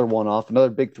 another one off, another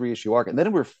big 3 issue arc, and then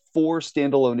there were 4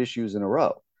 standalone issues in a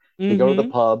row. They go to the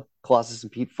Mm-hmm. pub, Colossus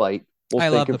and Pete fight, I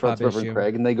Wolfsbane love the confronts pub Reverend issue.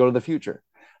 Craig, and they go to the future.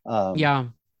 Um, Yeah.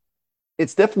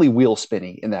 it's definitely wheel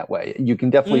spinny in that way. You can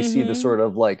definitely see the Mm-hmm. sort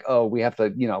of like, oh, we have to,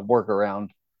 work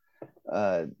around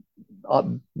uh,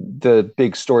 the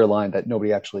big storyline that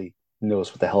nobody actually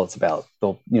knows what the hell it's about.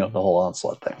 The whole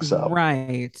onslaught thing. So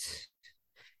Right.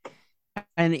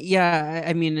 And yeah,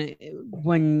 I mean,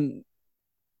 when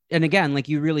and again, like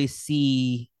you really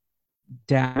see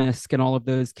Damask and all of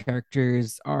those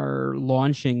characters are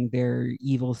launching their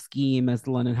evil scheme as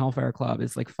the London Hellfire Club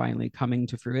is like finally coming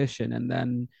to fruition, and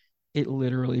then it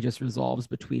literally just resolves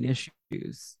between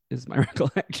issues, is my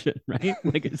recollection, right?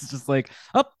 Like it's just like,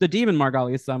 oh, the demon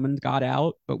Margali summoned got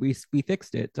out, but we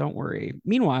fixed it. Don't worry.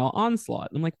 Meanwhile, Onslaught.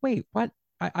 I'm like, wait, what?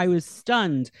 I was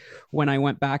stunned when I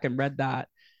went back and read that.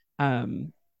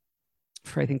 Um,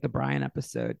 for I think the Brian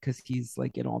episode because he's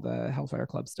like in all the Hellfire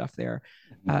Club stuff there.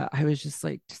 I was just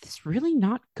like, does this really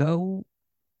not go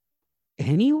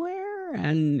anywhere?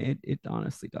 And it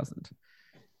honestly doesn't.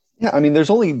 yeah, I mean, there's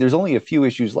only a few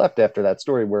issues left after that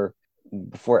story where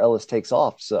before Ellis takes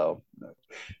off. So,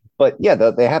 but yeah,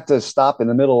 they have to stop in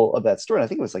the middle of that story. And I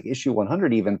think it was like issue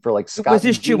 100 even for like It was Scott and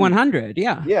issue Jean, 100,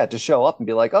 yeah. yeah, to show up and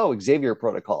be like, oh, Xavier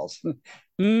protocols.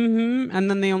 Mm-hmm. And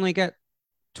then they only get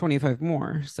 25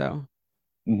 more. So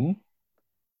Mm-hmm.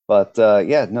 But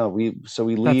yeah, no, we that's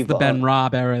leave. the Ben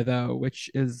Robb era, though, which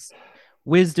is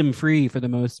wisdom free for the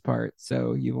most part.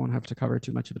 So you won't have to cover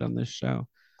too much of it on this show.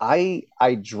 I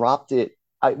dropped it.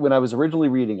 When I was originally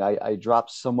reading, I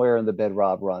dropped somewhere in the Ben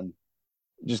Robb run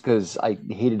just because I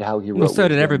hated how he Well, wrote so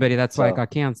did Wisdom. everybody. That's why it So got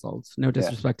canceled. No yeah,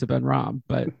 disrespect to Ben Robb,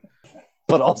 but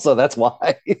but also that's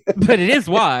why. but it is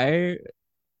why.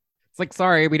 It's like,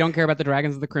 sorry, we don't care about the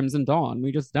Dragons of the Crimson Dawn.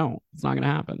 We just don't. It's not going to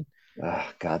happen.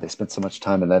 Oh, God, they spent so much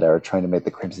time in that era trying to make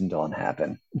the Crimson Dawn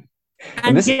happen. And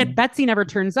And this, yet Betsy never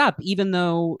turns up, even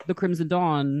though the Crimson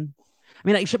Dawn.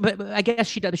 I mean, but I guess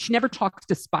she does. She never talks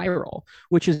to Spiral,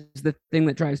 which is the thing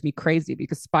that drives me crazy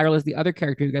because Spiral is the other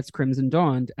character who gets Crimson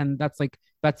Dawned, and that's like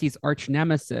Betsy's arch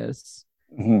nemesis.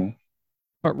 mhm.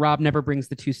 But Rob never brings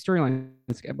the two storylines.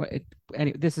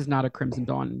 Anyway, this is not a Crimson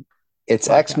Dawn It's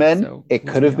X podcast, Men. so It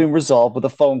hear could me have out. been resolved with a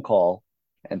phone call,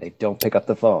 and they don't pick up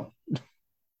the phone.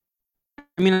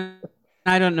 I mean,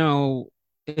 I don't know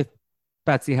if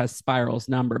Betsy has Spiral's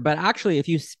number, but actually, if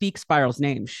you speak Spiral's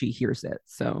name, she hears it.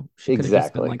 So she could have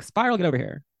just been Exactly. like, Spiral, get over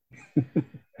here.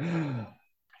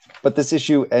 But this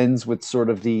issue ends with sort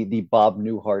of the Bob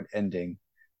Newhart ending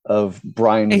of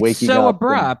Brian It's waking so up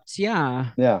and abrupt. Yeah.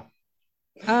 yeah.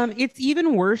 It's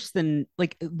even worse than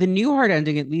like the Newhart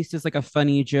ending, at least is like a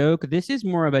funny joke. This is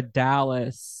more of a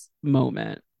Dallas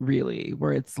moment, really,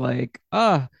 where it's like,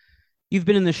 you've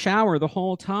been in the shower the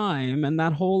whole time, and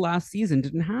that whole last season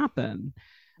didn't happen.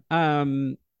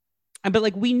 Um, but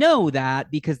like we know that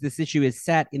because this issue is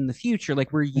set in the future,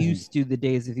 like we're Mhm. used to the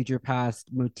Days of Future Past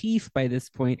motif by this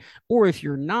point. Or if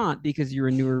you're not, because you're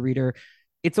a newer reader,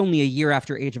 it's only a year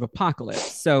after Age of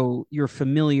Apocalypse, so you're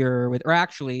familiar with, or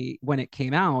actually when it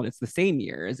came out it's the same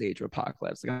year as Age of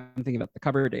Apocalypse. Like I'm thinking about the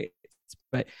cover dates,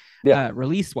 but Yeah.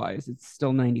 release wise it's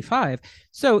still 95.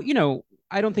 So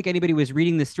I don't think anybody was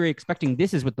reading this story expecting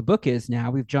this is what the book is now.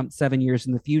 We've jumped 7 years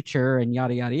in the future and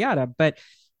yada yada yada, but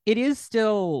it is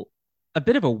still a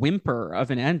bit of a whimper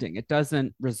of an ending. It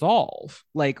doesn't resolve.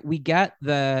 Like we get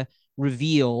the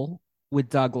reveal with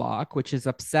Doug Locke, which is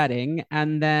upsetting,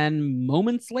 and then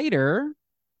moments later,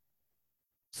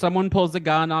 someone pulls a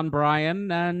gun on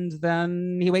Brian, and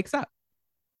then he wakes up.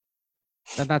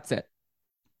 And that's it.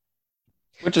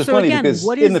 Which is So funny again, because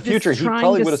what in is the this future he trying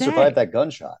probably to would have survived say? that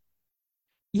gunshot.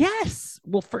 Yes.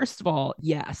 Well, first of all,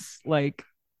 yes. Like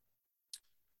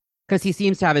because he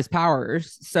seems to have his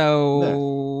powers. Yeah.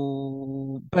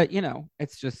 So, but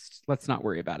it's just let's not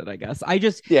worry about it. I guess I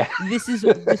just Yeah. this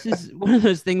is one of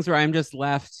those things where I'm just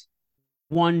left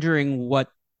wondering what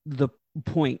the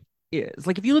point is.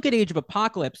 Like if you look at Age of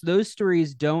Apocalypse, those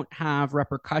stories don't have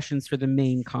repercussions for the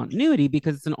main continuity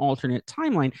because it's an alternate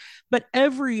timeline. But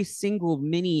every single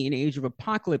mini in Age of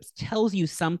Apocalypse tells you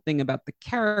something about the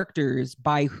characters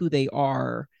by who they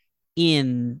are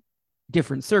in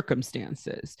different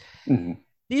circumstances. Mhm.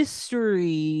 This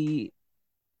story,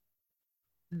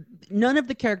 none of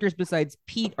the characters besides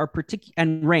Pete are particular,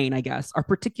 and Rain, I guess, are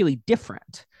particularly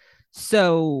different.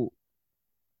 So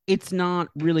it's not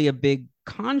really a big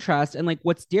contrast. And like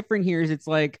what's different here is it's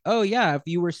like, oh yeah, if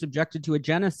you were subjected to a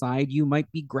genocide, you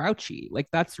might be grouchy. Like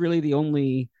that's really the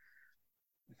only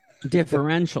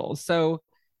differential. So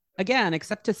again,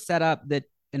 except to set up that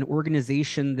an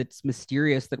organization that's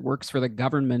mysterious that works for the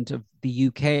government of the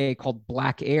UK called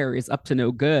Black Air is up to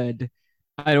no good,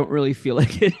 I don't really feel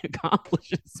like it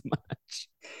accomplishes much.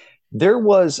 There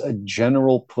was a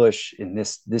general push in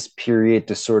this period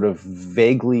to sort of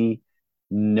vaguely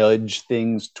nudge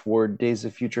things toward Days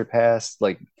of Future Past,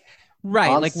 like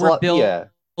Right, like we're Onslaught. Yeah,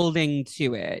 building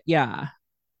to it. Yeah.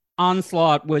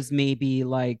 Onslaught was maybe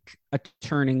like a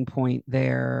turning point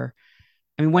there.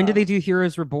 I mean, when did they uh, do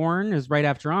Heroes Reborn? It was right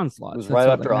after it Onslaught. was So that's right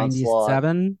what, like after Onslaught.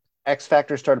 97? X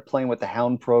Factor started playing with the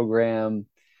Hound program.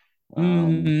 Well,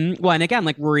 and again,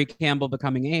 like Rory Campbell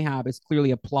becoming Ahab is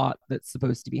clearly a plot that's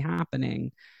supposed to be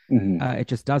happening. Mhm. It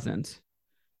just doesn't.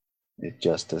 It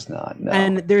just does not.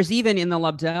 And No. there's even in the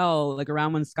Lobdell, like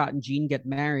around when Scott and Jean get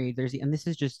married, and this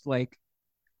is just like,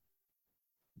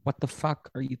 what the fuck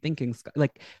are you thinking, Scott?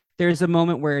 Like, there's a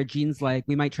moment where Jean's like,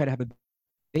 we might try to have a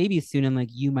baby soon, and like,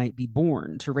 you might be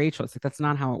born to Rachel. It's like, that's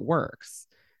not how it works.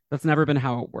 That's never been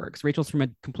how it works. Rachel's from a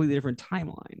completely different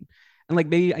timeline. And like,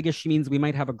 maybe, I guess she means we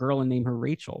might have a girl and name her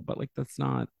Rachel, but like, it's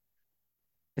not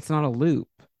a loop.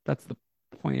 That's the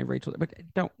point of Rachel. But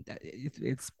don't,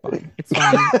 it's fine. It's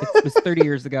fine. It was 30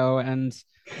 years ago, and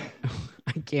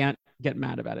I can't get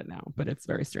mad about it now, but it's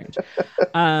very strange.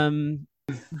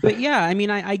 But yeah, I mean,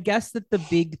 I guess that the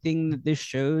big thing that this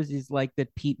shows is like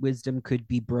that Pete Wisdom could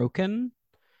be broken.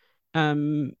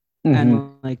 Um, Hmm.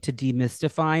 and like to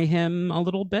demystify him a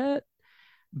little bit.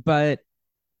 But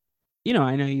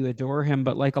I know you adore him,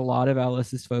 but like a lot of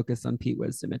Ellis's focus on Pete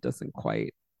Wisdom, it doesn't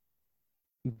quite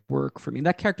work for me.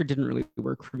 That character didn't really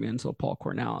work for me until Paul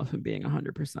Cornell, if I'm being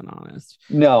 100% honest.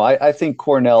 No, I think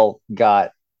Cornell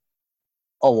got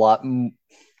a lot,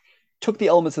 took the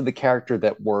elements of the character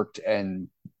that worked and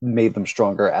made them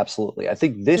stronger. Absolutely. I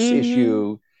think this Mm-hmm.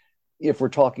 issue, if we're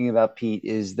talking about Pete,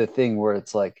 is the thing where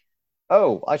it's like,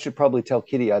 oh, I should probably tell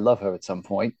Kitty I love her at some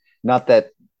point. Not that,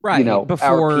 Right. our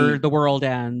Before Pete, the world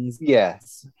ends. yeah.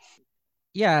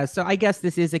 Yeah. So I guess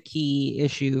this is a key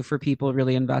issue for people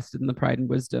really invested in the Pride and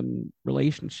Wisdom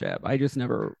relationship. I just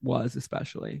never was,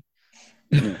 especially.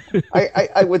 Yeah.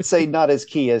 I would say not as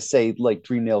key as say like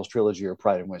Dream Nails trilogy or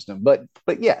Pride and Wisdom, but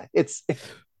yeah, it's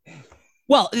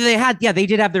Well, they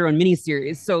did have their own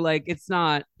miniseries, so like it's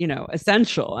not,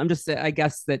 essential. I'm just, I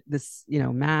guess that this,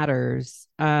 matters.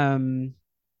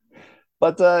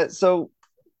 but so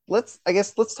let's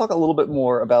talk a little bit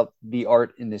more about the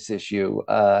art in this issue.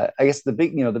 I guess the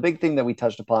big thing that we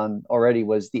touched upon already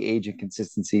was the age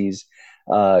inconsistencies.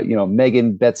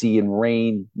 Megan, Betsy, and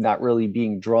Rain not really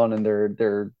being drawn in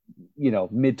their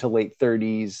mid to late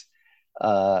 30s.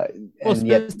 uh, Well, and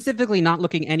yet specifically not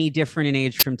looking any different in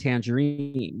age from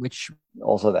Tangerine, which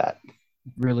also that,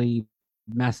 really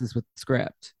messes with the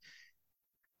script.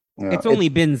 you know, It's only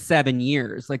been 7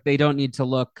 years. Like they don't need to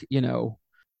look,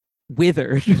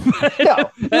 withered. no,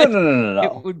 no, But no, no, no,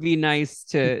 it no. would be nice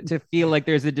to feel like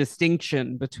there's a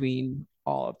distinction between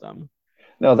all of them.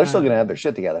 No, they're still going to Um, have their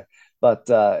shit together. But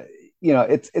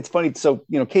it's funny. So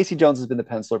Casey Jones has been the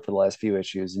penciler for the last few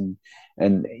issues,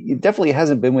 and he definitely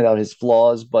hasn't been without his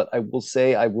flaws. But I will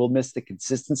say I will miss the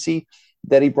consistency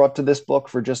that he brought to this book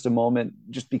for just a moment,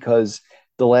 just because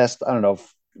the last I don't know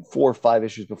 4 or 5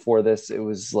 issues before this, it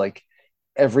was like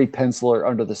every penciler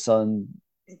under the sun,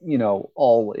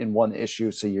 all in one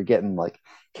issue. So you're getting like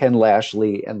Ken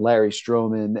Lashley and Larry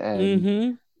Stroman and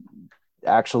mm-hmm.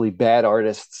 actually bad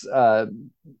artists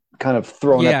kind of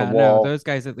thrown at the Yeah, no, wall. those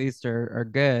guys at least are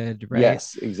good, right?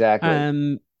 Yes,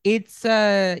 exactly. It's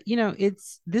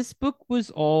it's this book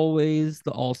was always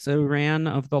the also ran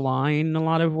of the line in a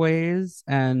lot of ways,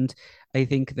 and I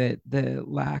think that the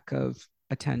lack of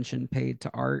attention paid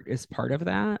to art is part of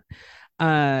that.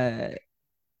 Uh,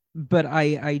 but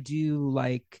I do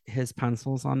like his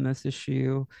pencils on this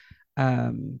issue,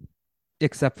 um,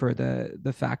 except for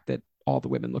the fact that all the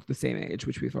women look the same age,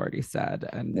 which we've already said.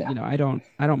 And Yeah. I don't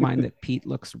mind that Pete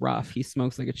looks rough. He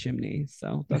smokes like a chimney,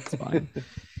 so that's fine.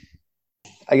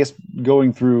 I guess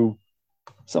going through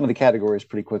some of the categories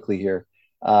pretty quickly here.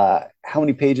 How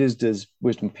many pages does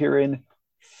Wisdom appear in?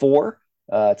 4.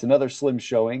 It's another slim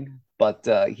showing, but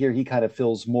here he kind of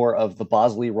fills more of the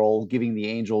Bosley role, giving the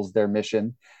angels their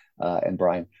mission, and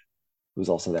Brian, who's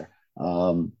also there.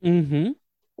 Mm-hmm.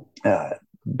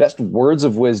 Best words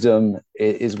of wisdom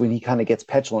is when he kind of gets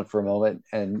petulant for a moment,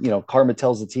 and Karma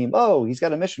tells the team, "Oh, he's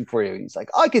got a mission for you." And he's like,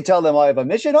 "I could tell them I have a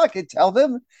mission. I could tell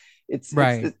them." It's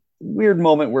Right. this weird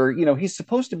moment where he's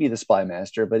supposed to be the spy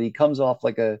master, but he comes off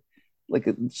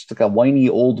just like a whiny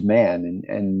old man,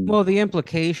 and Well, the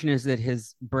implication is that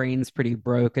his brain's pretty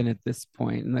broken at this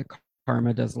point, and that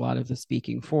Karma does a lot of the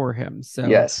speaking for him. So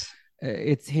yes,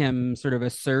 it's him sort of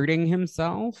asserting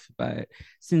himself. But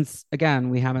since, again,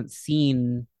 we haven't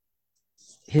seen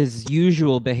his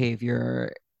usual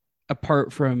behavior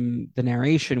apart from the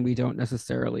narration, we don't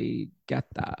necessarily get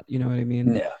that. You know what I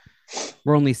mean? yeah.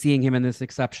 We're only seeing him in this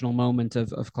exceptional moment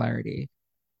of clarity.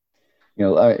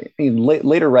 I mean,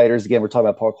 later writers, again, we're talking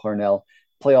about Paul Clarnell,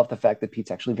 play off the fact that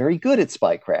Pete's actually very good at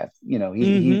spycraft.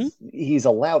 Mm-hmm. He's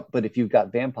a lout, but if you've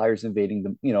got vampires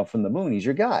invading from the moon, he's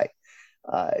your guy.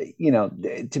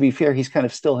 To be fair, he's kind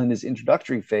of still in his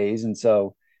introductory phase, and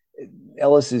so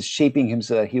Ellis is shaping him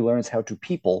so that he learns how to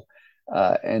people,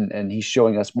 and he's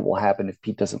showing us what will happen if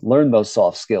Pete doesn't learn those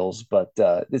soft skills. But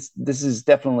this is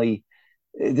definitely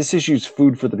this issue's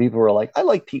food for the people who are like, I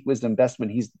like Pete Wisdom best when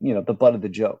he's the butt of the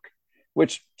joke,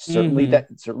 which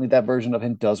Mm-hmm. certainly that version of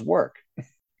him does work.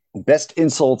 Best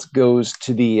insult goes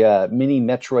to the mini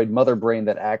Metroid mother brain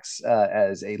that acts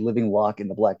as a living lock in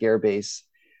the Black Air Base.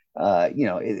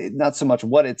 Not so much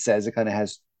what it says; it kind of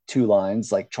has 2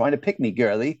 lines, like "trying to pick me,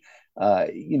 girly,"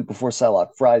 before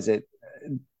Psylocke fries it.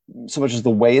 So much as the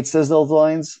way it says those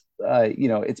lines,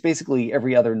 it's basically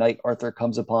every other night Arthur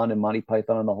comes upon in Monty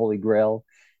Python and the Holy Grail.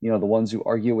 The ones who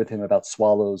argue with him about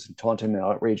swallows and taunt him in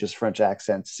outrageous French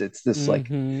accents. It's this like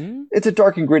Mm-hmm. it's a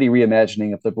dark and gritty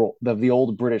reimagining of the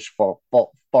old British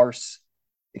farce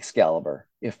Excalibur,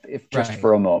 if just Right.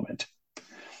 for a moment.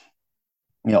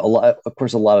 A lot, of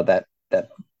course, a lot of that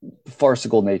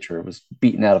farcical nature was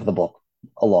beaten out of the book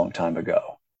a long time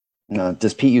ago.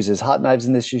 Does Pete use his hot knives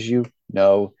in this issue?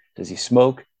 No. Does he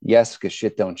smoke? Yes, because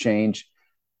shit don't change.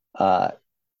 Uh,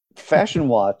 Fashion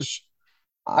Watch.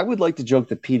 I would like to joke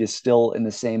that Pete is still in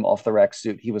the same off the rack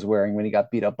suit he was wearing when he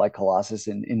got beat up by Colossus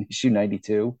in issue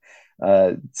 92,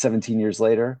 17 years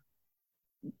later.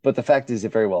 But the fact is,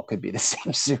 it very well could be the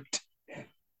same suit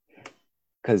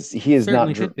because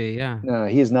Certainly could be, yeah.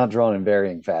 he is not drawn in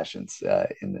varying fashions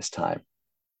in this time.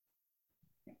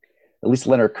 At least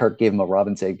Leonard Kirk gave him a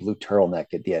robin's egg blue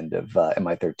turtleneck at the end of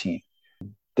MI13.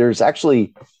 There's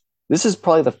actually, this is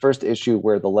probably the first issue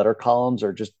where the letter columns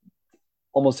are just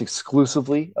almost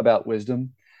exclusively about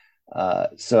wisdom.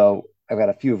 So I've got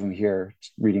a few of them here,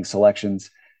 reading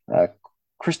selections.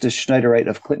 Krista Schneiderite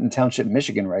of Clinton Township,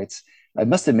 Michigan writes, I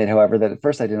must admit, however, that at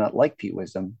first I did not like Pete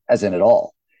Wisdom, as in at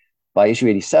all. By issue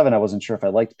 87, I wasn't sure if I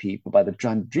liked Pete, but by the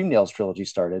John Dreamnails trilogy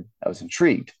started, I was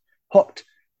intrigued, hooked.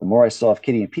 The more I saw of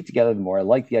Kitty and Pete together, the more I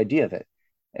liked the idea of it.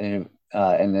 And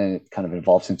then it kind of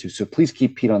evolves into, so please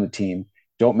keep Pete on the team.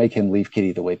 Don't make him leave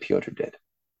Kitty the way Piotr did.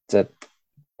 It's an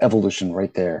evolution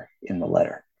right there in the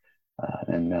letter.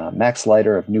 And Max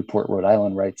Leiter of Newport, Rhode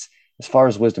Island writes, as far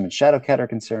as Wisdom and Shadowcat are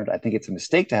concerned, I think it's a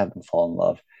mistake to have them fall in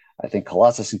love. I think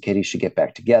Colossus and Kitty should get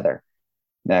back together.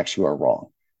 Max, you are wrong.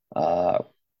 Uh,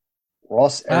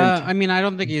 Ross Aaron. I mean, I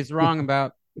don't think he's wrong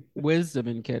about Wisdom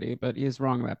and Kitty, but he's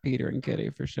wrong about Peter and Kitty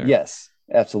for sure. Yes,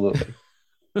 absolutely.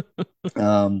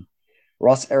 Um,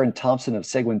 Ross Aaron Thompson of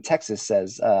Seguin, Texas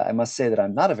says, I must say that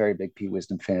I'm not a very big Pete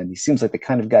Wisdom fan. He seems like the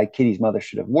kind of guy Kitty's mother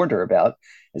should have warned her about,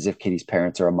 as if Kitty's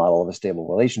parents are a model of a stable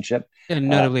relationship. And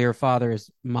notably, her father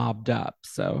is mobbed up,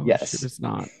 so she Yes, was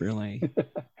not really.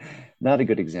 not a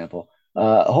good example.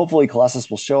 Hopefully, Colossus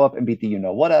will show up and beat the you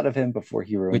know what out of him before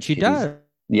he ruins Which he Kitty's. does.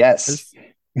 Yes.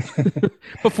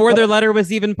 Before their letter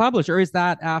was even published, or is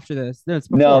that after this? No, it's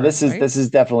before, No, right? this is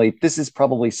definitely this is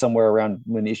probably somewhere around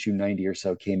when issue 90 or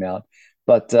so came out.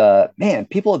 But man,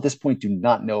 people at this point do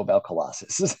not know about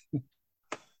Colossus.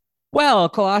 Well,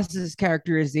 Colossus'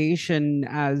 characterization,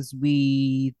 as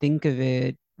we think of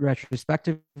it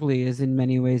retrospectively, is in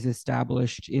many ways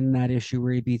established in that issue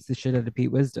where he beats the shit out of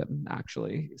Pete Wisdom,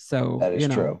 actually. So, That is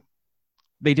true.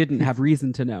 they didn't have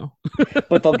reason to know.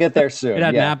 But they'll get there It soon.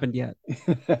 hadn't Yeah. happened yet.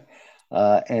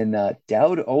 And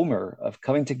Dowd Omer of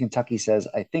Covington, Kentucky says,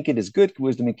 I think it is good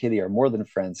Wisdom and Kitty are more than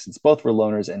friends since both were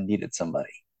loners and needed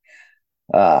somebody.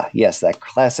 Yes, that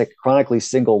classic chronically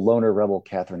single loner rebel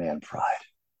Catherine Ann Pride.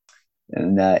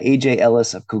 And AJ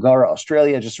Ellis of Kugara,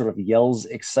 Australia just sort of yells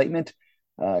excitement.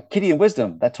 Kitty and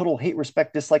Wisdom, that total hate,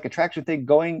 respect, dislike, attraction thing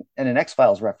going, and an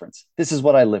X-Files reference. This is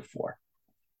what I live for.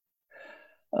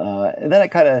 And then I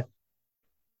kind of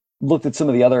looked at some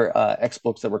of the other X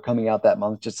books that were coming out that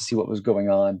month just to see what was going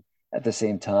on at the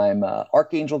same time.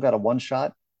 Archangel got a one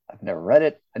shot. I've never read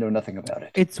it. I know nothing about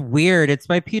it. It's weird. It's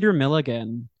by Peter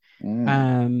Milligan.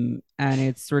 Mm. And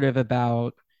it's sort of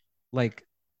about like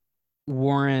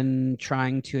Warren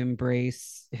trying to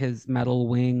embrace his metal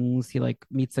wings. He like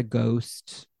meets a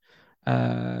ghost.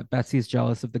 Betsy's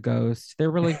jealous of the ghost. Their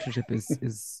relationship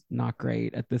is not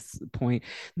great at this point.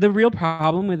 The real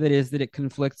problem with it is that it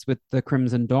conflicts with the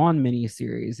Crimson Dawn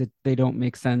miniseries. They don't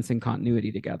make sense in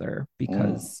continuity together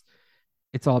because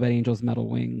it's all about Angel's metal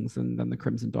wings, and then the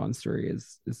Crimson Dawn story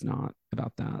is not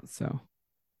about that. So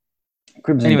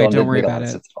Crimson anyway, Dawn don't worry make a about lot of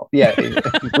it. sense at all.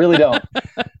 Yeah, really don't.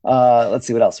 Let's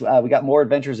see what else. We got more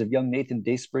Adventures of Young Nathan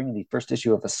Dayspring, the first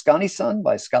issue of Ascani Sun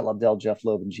by Scott Lobdell, Jeff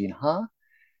Loeb, and Gene Ha.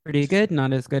 Pretty good.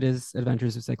 Not as good as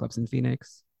Adventures of Cyclops and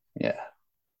Phoenix. Yeah.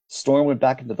 Storm went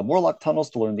back into the Morlock tunnels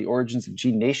to learn the origins of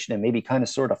G Nation and maybe kind of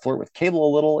sort of flirt with Cable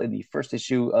a little in the first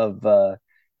issue of her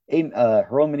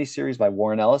own miniseries by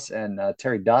Warren Ellis and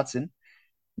Terry Dotson.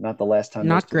 Not the last time those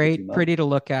Not two would team great. up. Pretty to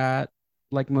look at.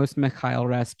 Like most Mikhail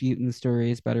Rasputin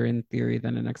stories, better in theory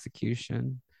than in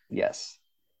execution. Yes.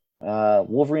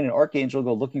 Wolverine and Archangel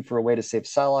go looking for a way to save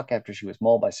Psylocke after she was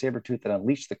mauled by Sabretooth and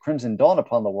unleashed the Crimson Dawn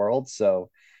upon the world. So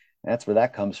that's where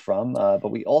that comes from.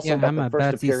 But we also got I'm the a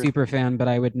first Betsy appearance. super fan, but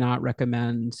I would not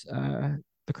recommend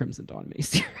the Crimson Dawn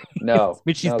miniseries. No,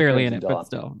 Which she's no barely in Crimson it, Dawn. but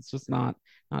still, it's just not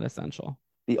essential.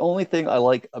 The only thing I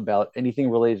like about anything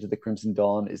related to the Crimson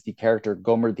Dawn is the character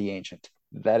Gomer the Ancient.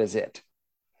 That is it.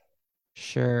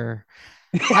 Sure.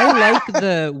 I like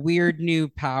the weird new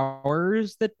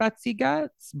powers that Betsy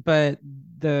gets, but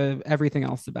the everything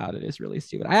else about it is really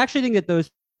stupid. I actually think that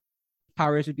those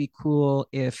powers would be cool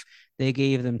if they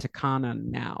gave them to Kana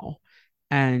now.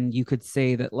 And you could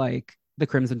say that like the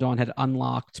Crimson Dawn had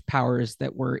unlocked powers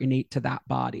that were innate to that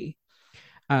body.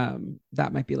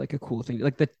 That might be like a cool thing.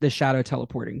 Like the shadow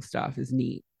teleporting stuff is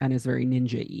neat and is very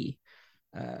ninja-y.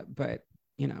 But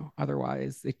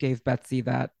otherwise it gave Betsy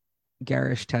that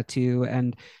garish tattoo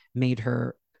and made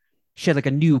her she had like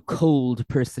a new cold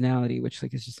personality, which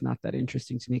like is just not that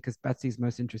interesting to me because Betsy's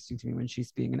most interesting to me when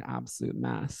she's being an absolute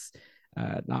mess,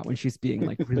 not when she's being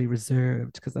like really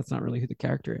reserved, because that's not really who the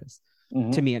character is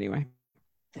to me anyway.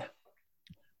 Yeah.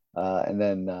 And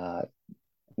then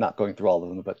not going through all of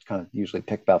them, but kind of usually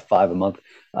pick about 5 a month.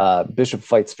 Bishop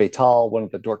fights Fatal, one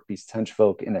of the Dork Beast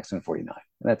henchfolk in X-Men 49.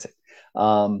 And that's it.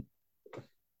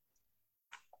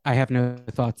 I have no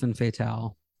thoughts on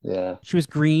Fatal. Yeah. She was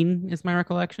green, is my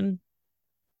recollection.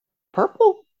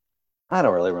 Purple? I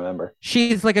don't really remember.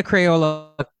 She's like a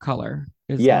Crayola color,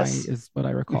 is what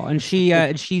I recall. And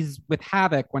she's with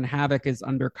Havoc when Havoc is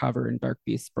undercover in Dark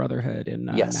Beast's Brotherhood in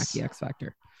Mackie X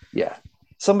Factor. Yeah.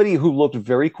 Somebody who looked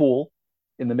very cool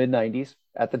in the mid 90s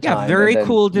at the time. Yeah, very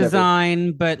cool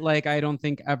design, but like I don't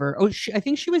think ever. I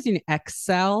think she was in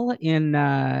Excel in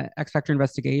X Factor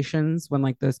Investigations when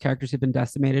like those characters who'd been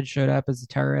decimated showed up as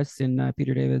terrorists in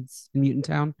Peter David's in Mutant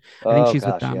Town. I think she's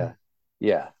with them.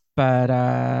 Yeah. But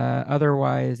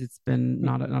otherwise, it's been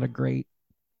not a great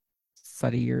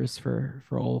set of years for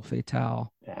old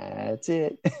Fatal. That's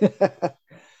it.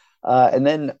 And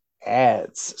then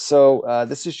ads. So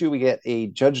this issue we get a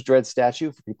Judge Dredd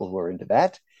statue for people who are into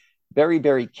that. Berry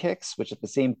Berry Kicks, which at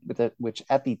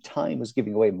the time was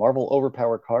giving away Marvel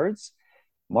Overpower cards,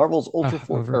 Marvel's Ultra Ugh,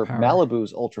 Force or overpower.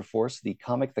 Malibu's Ultra Force, the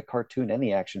comic, the cartoon, and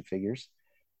the action figures,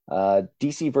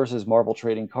 DC versus Marvel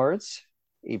trading cards,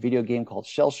 a video game called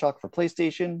Shell Shock for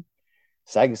PlayStation,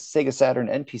 Sega Saturn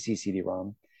and PC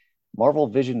CD-ROM, Marvel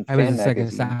Vision I was a fan Sega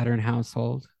magazine. Saturn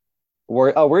household.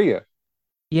 Were you?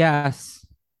 Yes.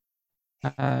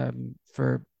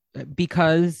 For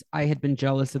because I had been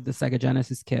jealous of the Sega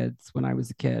Genesis kids when I was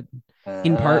a kid,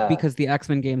 in part Ah, because the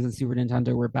X-Men games on Super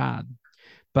Nintendo were bad.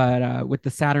 But with the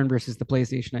Saturn versus the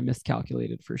PlayStation, I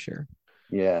miscalculated for sure.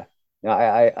 yeah.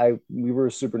 No, we were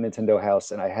a Super Nintendo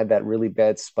house, and I had that really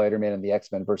bad Spider-Man and the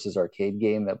X-Men versus arcade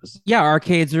game. That was, Yeah,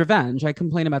 Arcade's Revenge. I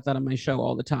complain about that on my show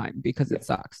all the time because yeah, it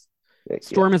sucks. yeah,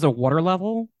 Storm is a water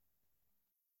level.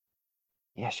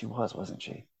 yeah. She was, wasn't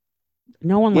she?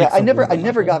 No one Yeah, likes a I water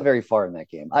never got level. very far in that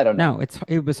game. I don't know No,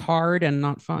 it was hard and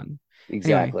not fun. Anyway,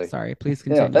 exactly. sorry. Please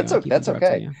You know, continue. I keep that's interrupting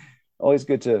okay. you. Always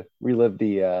good to relive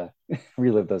the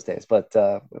relive those days. But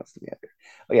what else do we have here?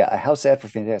 Oh yeah, a house ad for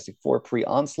Fantastic Four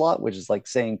pre-onslaught, which is like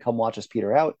saying, "Come watch us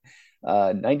peter out."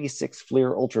 96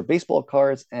 Fleer Ultra baseball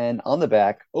cards, and on the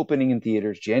back, opening in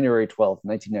theaters January 12th,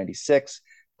 1996,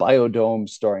 Biodome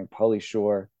starring Pauly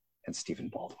Shore and Stephen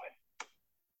Baldwin.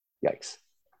 Yikes.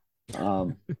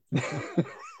 Um,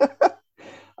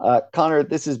 Connor,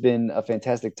 this has been a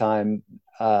fantastic time.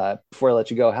 Before I let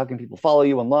you go, how can people follow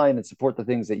you online and support the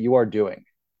things that you are doing?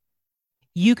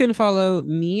 You can follow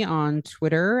me on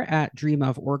Twitter at Dream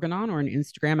of Organon or on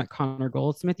Instagram at Connor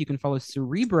Goldsmith. You can follow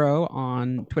Cerebro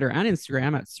on Twitter and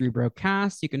Instagram at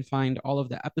CerebroCast. You can find all of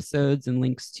the episodes and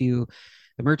links to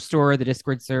the merch store, the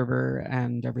Discord server,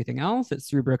 and everything else at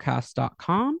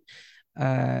cerebrocast.com.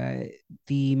 Uh,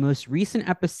 the most recent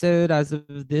episode, as of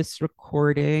this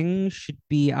recording, should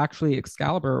be actually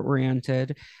Excalibur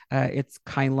oriented. It's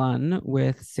Kylun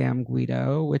with Sam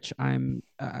Guido, which I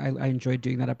enjoyed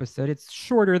doing that episode. It's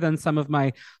shorter than some of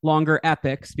my longer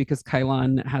epics because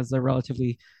Kylun has a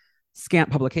relatively scant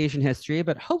publication history,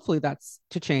 but hopefully that's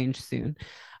to change soon.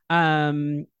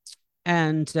 Um,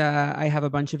 and I have a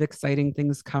bunch of exciting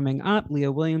things coming up.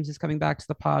 Leah Williams is coming back to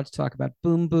the pod to talk about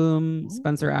Boom Boom.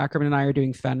 Spencer Ackerman and I are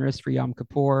doing Fenris for Yom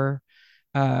Kippur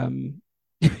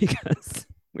because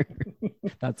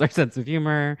that's our sense of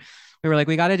humor. We were like,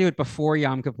 we got to do it before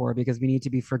Yom Kippur because we need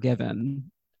to be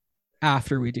forgiven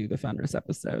after we do the Fenris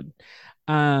episode.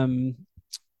 Um,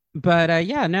 but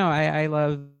yeah, no, I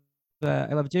love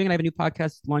doing it. I have a new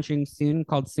podcast launching soon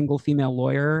called Single Female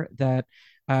Lawyer that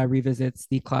revisits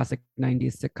the classic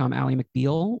 90s sitcom Ally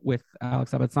McBeal with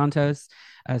Alex Abad Santos.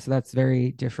 So that's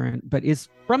very different, but is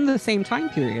from the same time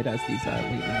period as these late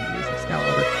 90s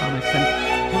Excalibur comics.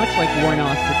 And much like Warren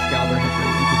Ellis, Excalibur has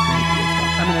very interesting ideas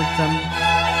about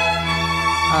feminism.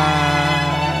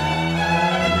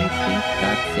 And I think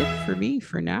that's it for me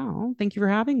for now. Thank you for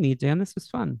having me, Dan. This was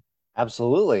fun.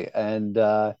 Absolutely. And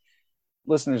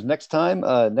listeners, next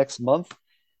month,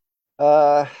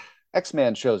 uh,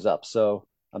 X-Man shows up. So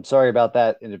I'm sorry about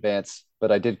that in advance,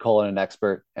 but I did call in an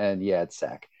expert, and yeah, it's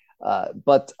Zach.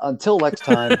 But until next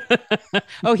time,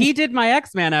 Oh, he did my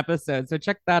X-Man episode. So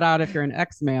check that out if you're an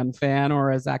X-Man fan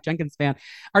or a Zach Jenkins fan.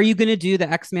 Are you going to do the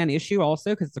X-Man issue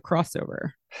also? Because it's a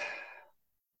crossover.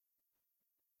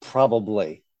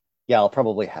 probably, yeah, I'll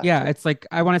probably have Yeah, to. it's like,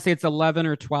 I want to say it's 11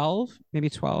 or 12, maybe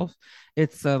 12.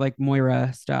 It's like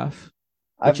Moira stuff,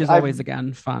 which I've is I've always,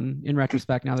 again, fun in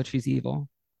retrospect now that she's evil.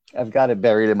 I've got it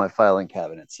buried in my filing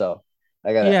cabinet, so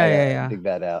Yeah, I yeah, gotta yeah. dig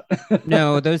that out.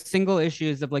 No, those single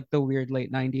issues of like the weird late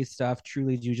 90s stuff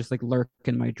truly do just like lurk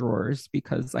in my drawers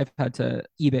because I've had to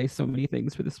eBay so many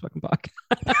things for this fucking podcast.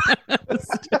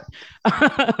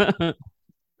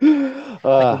 Like,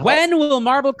 uh, when will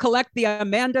Marvel collect the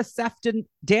Amanda Sefton,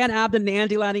 Dan Abden, and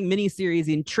Andy Lanning miniseries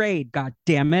in trade? God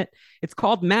damn it. It's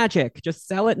called Magic. Just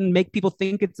sell it and make people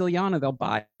think it's Ilyana. They'll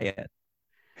buy it.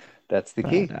 that's the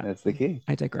But key. That's the key.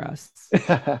 I digress.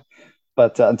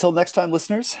 But until next time,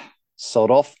 listeners,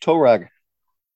 Sodolf Torag.